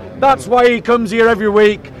that. That's why he comes here every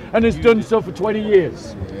week and has done so for 20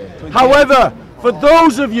 years. However, for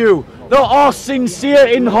those of you that are sincere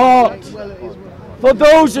in heart, for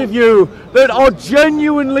those of you that are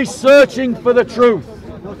genuinely searching for the truth,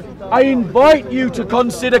 I invite you to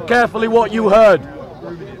consider carefully what you heard.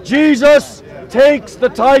 Jesus takes the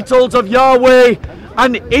titles of Yahweh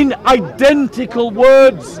and in identical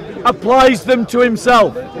words applies them to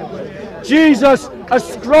himself. Jesus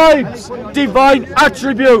ascribes divine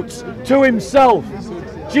attributes to himself.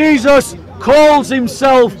 Jesus calls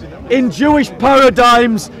himself in Jewish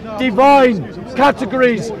paradigms divine,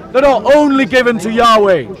 categories that are only given to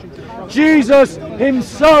Yahweh. Jesus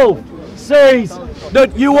himself says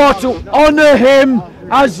that you are to honor him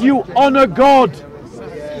as you honor God.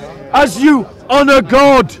 As you honor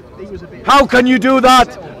God. How can you do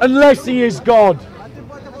that unless he is God?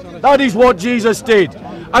 That is what Jesus did.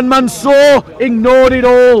 And Mansur ignored it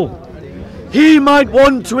all. He might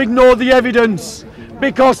want to ignore the evidence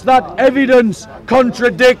because that evidence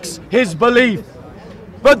contradicts his belief.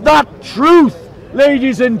 But that truth,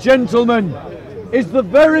 ladies and gentlemen, is the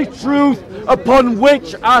very truth upon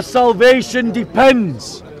which our salvation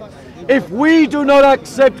depends. If we do not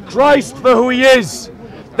accept Christ for who he is,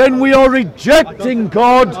 then we are rejecting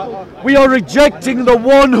God. We are rejecting the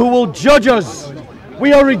one who will judge us.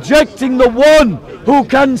 We are rejecting the one who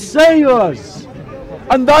can save us.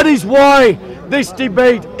 And that is why this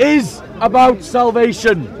debate is about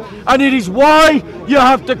salvation. And it is why you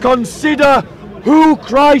have to consider who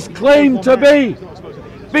Christ claimed to be.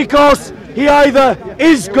 Because he either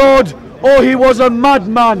is God or he was a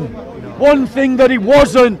madman. One thing that he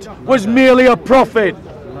wasn't was merely a prophet.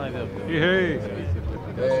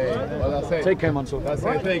 Take care, Mansur. That's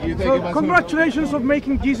it. Thank you, So Mansur. congratulations on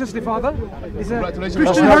making Jesus the Father. It's a Congratulations.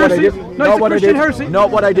 Christian That's not what I heresy. did. No, Not it's a what I Christian did. heresy.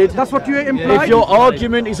 Not what I did. That's what you implied. If your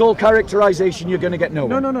argument is all characterization, you're going to get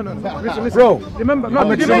nowhere. No. Listen. Bro, Remember, no,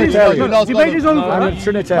 I'm a debate is Trinitarian. debate is over. I'm a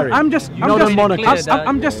Trinitarian. I'm just monarchist.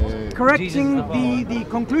 I'm just correcting the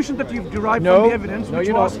conclusion that you've derived No, from the evidence, no, which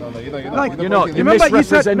you're was not. like You're not. You're remember you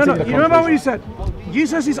said misrepresenting the you remember what you conclusion. said.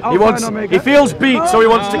 Jesus is He Alpha wants. and Omega. He feels beat, so he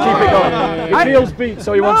wants to keep it going. He feels beat,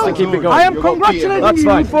 so he wants to keep it going. I am congratulating That's you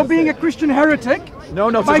fine. for being a Christian heretic. No,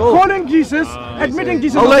 not by at all. calling Jesus, admitting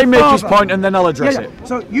Jesus. I'll as let the him make his Father. point and then I'll address it.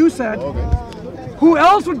 So you said, who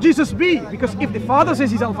else would Jesus be? Because if the Father says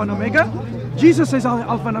he's Alpha and Omega, Jesus says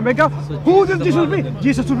Alpha and Omega, who does Jesus be?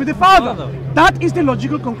 Jesus will be the Father. That is the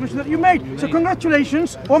logical conclusion that you made. So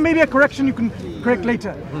congratulations, or maybe a correction you can correct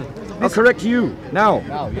later. I'll correct you now.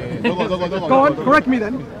 Go on, correct me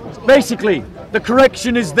then. Basically, the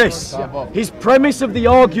correction is this. His premise of the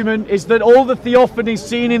argument is that all the theophanies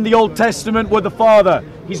seen in the Old Testament were the Father.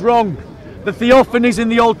 He's wrong. The theophanies in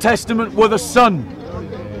the Old Testament were the Son.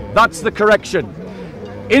 That's the correction.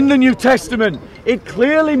 In the New Testament, it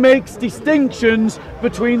clearly makes distinctions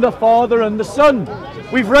between the Father and the Son.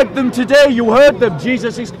 We've read them today, you heard them.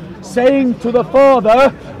 Jesus is saying to the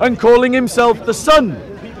Father and calling himself the Son.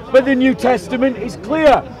 But the New Testament is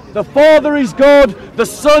clear. The Father is God, the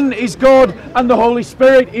Son is God, and the Holy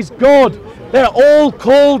Spirit is God. They're all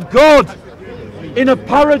called God in a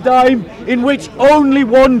paradigm in which only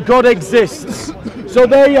one God exists. So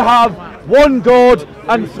there you have one God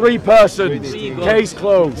and three persons. Case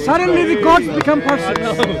closed. Suddenly the gods become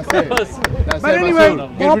persons. But anyway,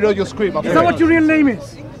 Get rid of your script. is that what your real name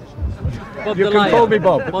is? You can call me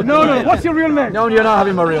Bob. No. What's your real name? No, you're not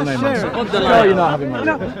having my real name. No, you're not having my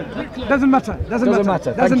real name. No, doesn't matter. Doesn't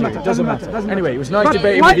matter. Doesn't matter. Anyway, it was nice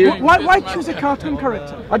debating why, with you. Why choose a cartoon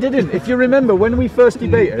character? I didn't. If you remember, when we first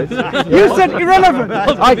debated, You said irrelevant.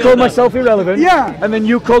 I called myself irrelevant. Yeah. And then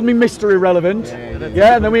you called me Mr. Irrelevant.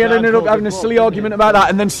 Yeah, and then we ended up having a silly argument about that.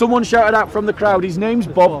 And then someone shouted out from the crowd, his name's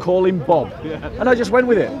Bob, call him Bob. And I just went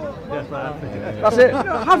with it. That's it.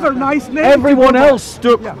 Have a nice name. Everyone else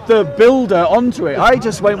stuck the builder onto it. I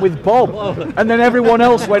just went with Bob. And then everyone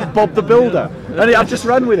else went Bob the Builder. And I just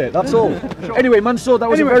ran with it, that's all. Anyway, Mansur, that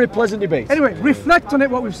was a very pleasant debate. Anyway, reflect on it,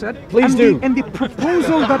 what we've said. Please and do. And the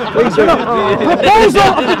proposal that... Please do. Proposal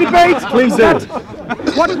of the debate. Please do.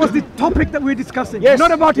 What was the topic that we're discussing? Yes,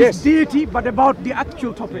 Not about yes. his deity, but about the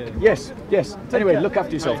actual topic. Yes. Anyway, look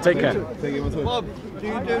after yourself. Take care. Bob, do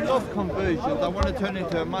you do love conversions? I want to turn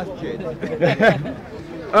into a masjid.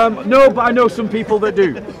 No, but I know some people that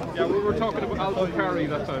do. Yeah, we were talking about Aldo Carey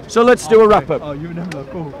that time. So let's do a wrap up. Oh, you remember?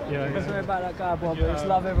 Cool. Sorry about that guy, Bob. Just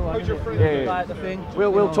love everyone. Yeah. Like the thing.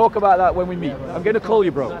 We'll talk about that when we meet. I'm going to call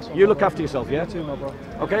you, bro. You look after yourself, yeah? Too, my bro.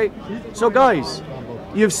 Okay? So, guys,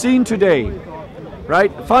 you've seen today,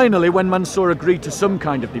 right? Finally, when Mansur agreed to some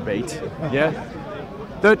kind of debate, yeah,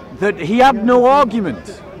 that he had no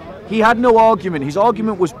argument. He had no argument. His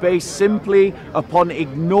argument was based simply upon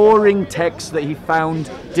ignoring texts that he found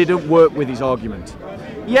didn't work with his argument.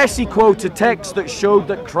 Yes, he quoted texts that showed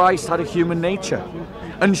that Christ had a human nature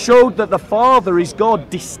and showed that the Father is God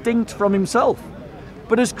distinct from himself.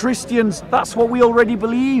 But as Christians, that's what we already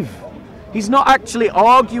believe. He's not actually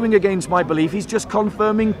arguing against my belief, he's just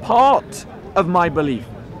confirming part of my belief.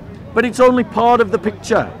 But it's only part of the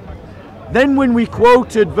picture. Then when we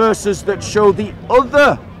quoted verses that show the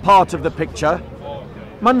other part of the picture,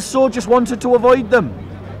 Mansur just wanted to avoid them.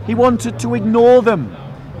 He wanted to ignore them.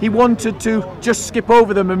 he wanted to just skip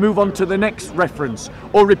over them and move on to the next reference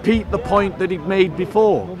or repeat the point that he'd made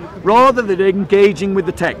before, rather than engaging with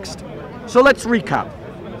the text. So let's recap.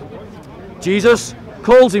 Jesus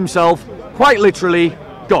calls himself, quite literally,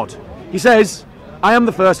 God. He says, I am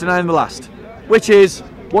the first and I am the last, which is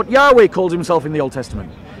what Yahweh calls himself in the Old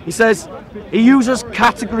Testament. He says, he uses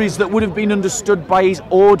categories that would have been understood by his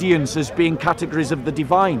audience as being categories of the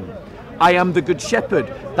divine. I am the good shepherd.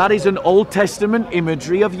 That is an Old Testament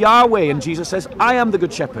imagery of Yahweh, and Jesus says, I am the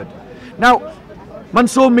good shepherd. Now,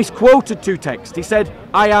 Mansur misquoted two texts. He said,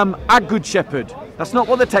 I am a good shepherd. That's not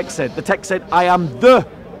what the text said. The text said, I am the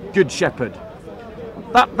good shepherd.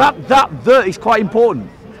 That is quite important,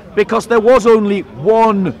 because there was only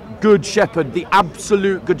one good shepherd, the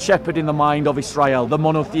absolute good shepherd in the mind of Israel, the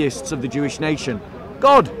monotheists of the Jewish nation.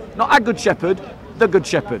 God, not a good shepherd, the good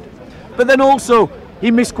shepherd. But then also,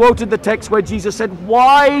 he misquoted the text where Jesus said,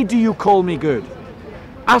 why do you call me good?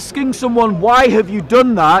 Asking someone, why have you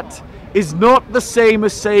done that, is not the same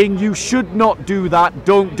as saying you should not do that,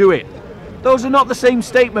 don't do it. Those are not the same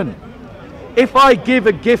statement. If I give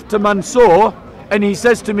a gift to Mansur and he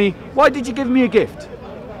says to me, why did you give me a gift?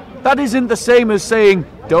 That isn't the same as saying,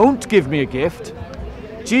 don't give me a gift.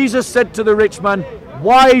 Jesus said to the rich man,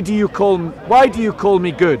 why do you call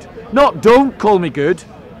me good? Not don't call me good.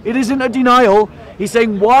 It isn't a denial. He's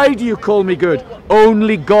saying, why do you call me good?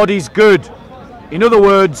 Only God is good. In other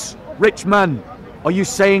words, rich man, are you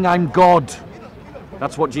saying I'm God?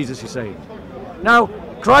 That's what Jesus is saying. Now,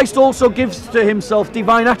 Christ also gives to himself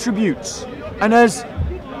divine attributes. And as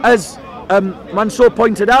Mansur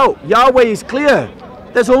pointed out, Yahweh is clear.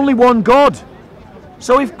 There's only one God.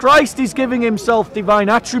 So if Christ is giving himself divine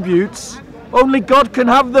attributes, only God can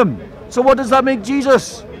have them. So what does that make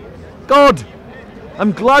Jesus? God.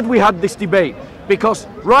 I'm glad we had this debate, because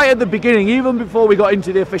right at the beginning, even before we got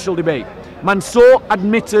into the official debate, Mansur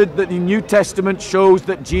admitted that the New Testament shows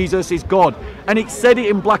that Jesus is God. And it said it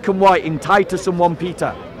in black and white in Titus and 1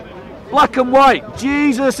 Peter. Black and white.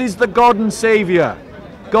 Jesus is the God and Saviour.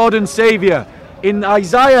 God and Saviour. In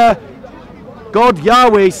Isaiah, God,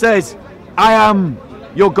 Yahweh, says, I am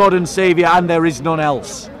your God and Saviour, and there is none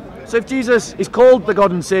else. So if Jesus is called the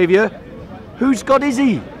God and Saviour, whose God is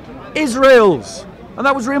he? Israel's. And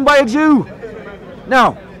that was written by a Jew.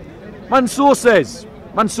 Now, Mansur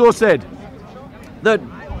said that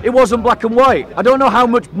it wasn't black and white. I don't know how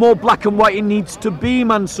much more black and white it needs to be,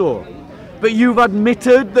 Mansur. But you've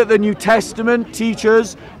admitted that the New Testament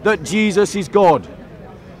teaches that Jesus is God.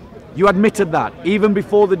 You admitted that, even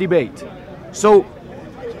before the debate. So,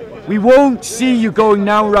 we won't see you going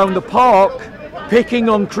now around the park picking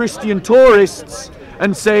on Christian tourists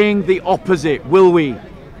and saying the opposite, will we?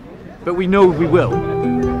 But we know we will,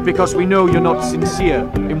 because we know you're not sincere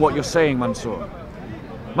in what you're saying, Mansur.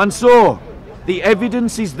 Mansur, the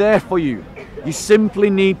evidence is there for you. You simply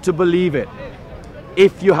need to believe it,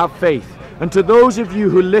 if you have faith. And to those of you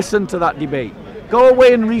who listen to that debate, go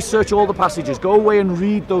away and research all the passages. Go away and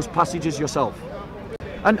read those passages yourself.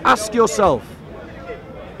 And ask yourself,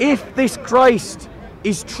 if this Christ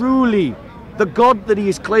is truly the God that he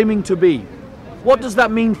is claiming to be, what does that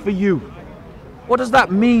mean for you? What does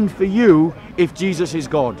that mean for you if Jesus is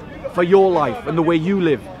God? For your life and the way you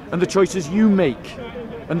live and the choices you make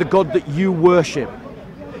and the God that you worship?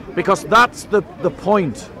 Because that's the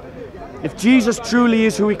point. If Jesus truly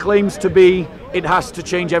is who he claims to be, it has to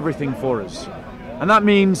change everything for us. And that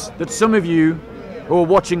means that some of you who are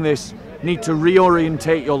watching this need to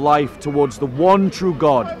reorientate your life towards the one true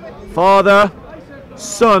God, Father,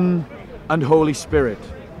 Son, and Holy Spirit.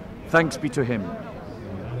 Thanks be to him.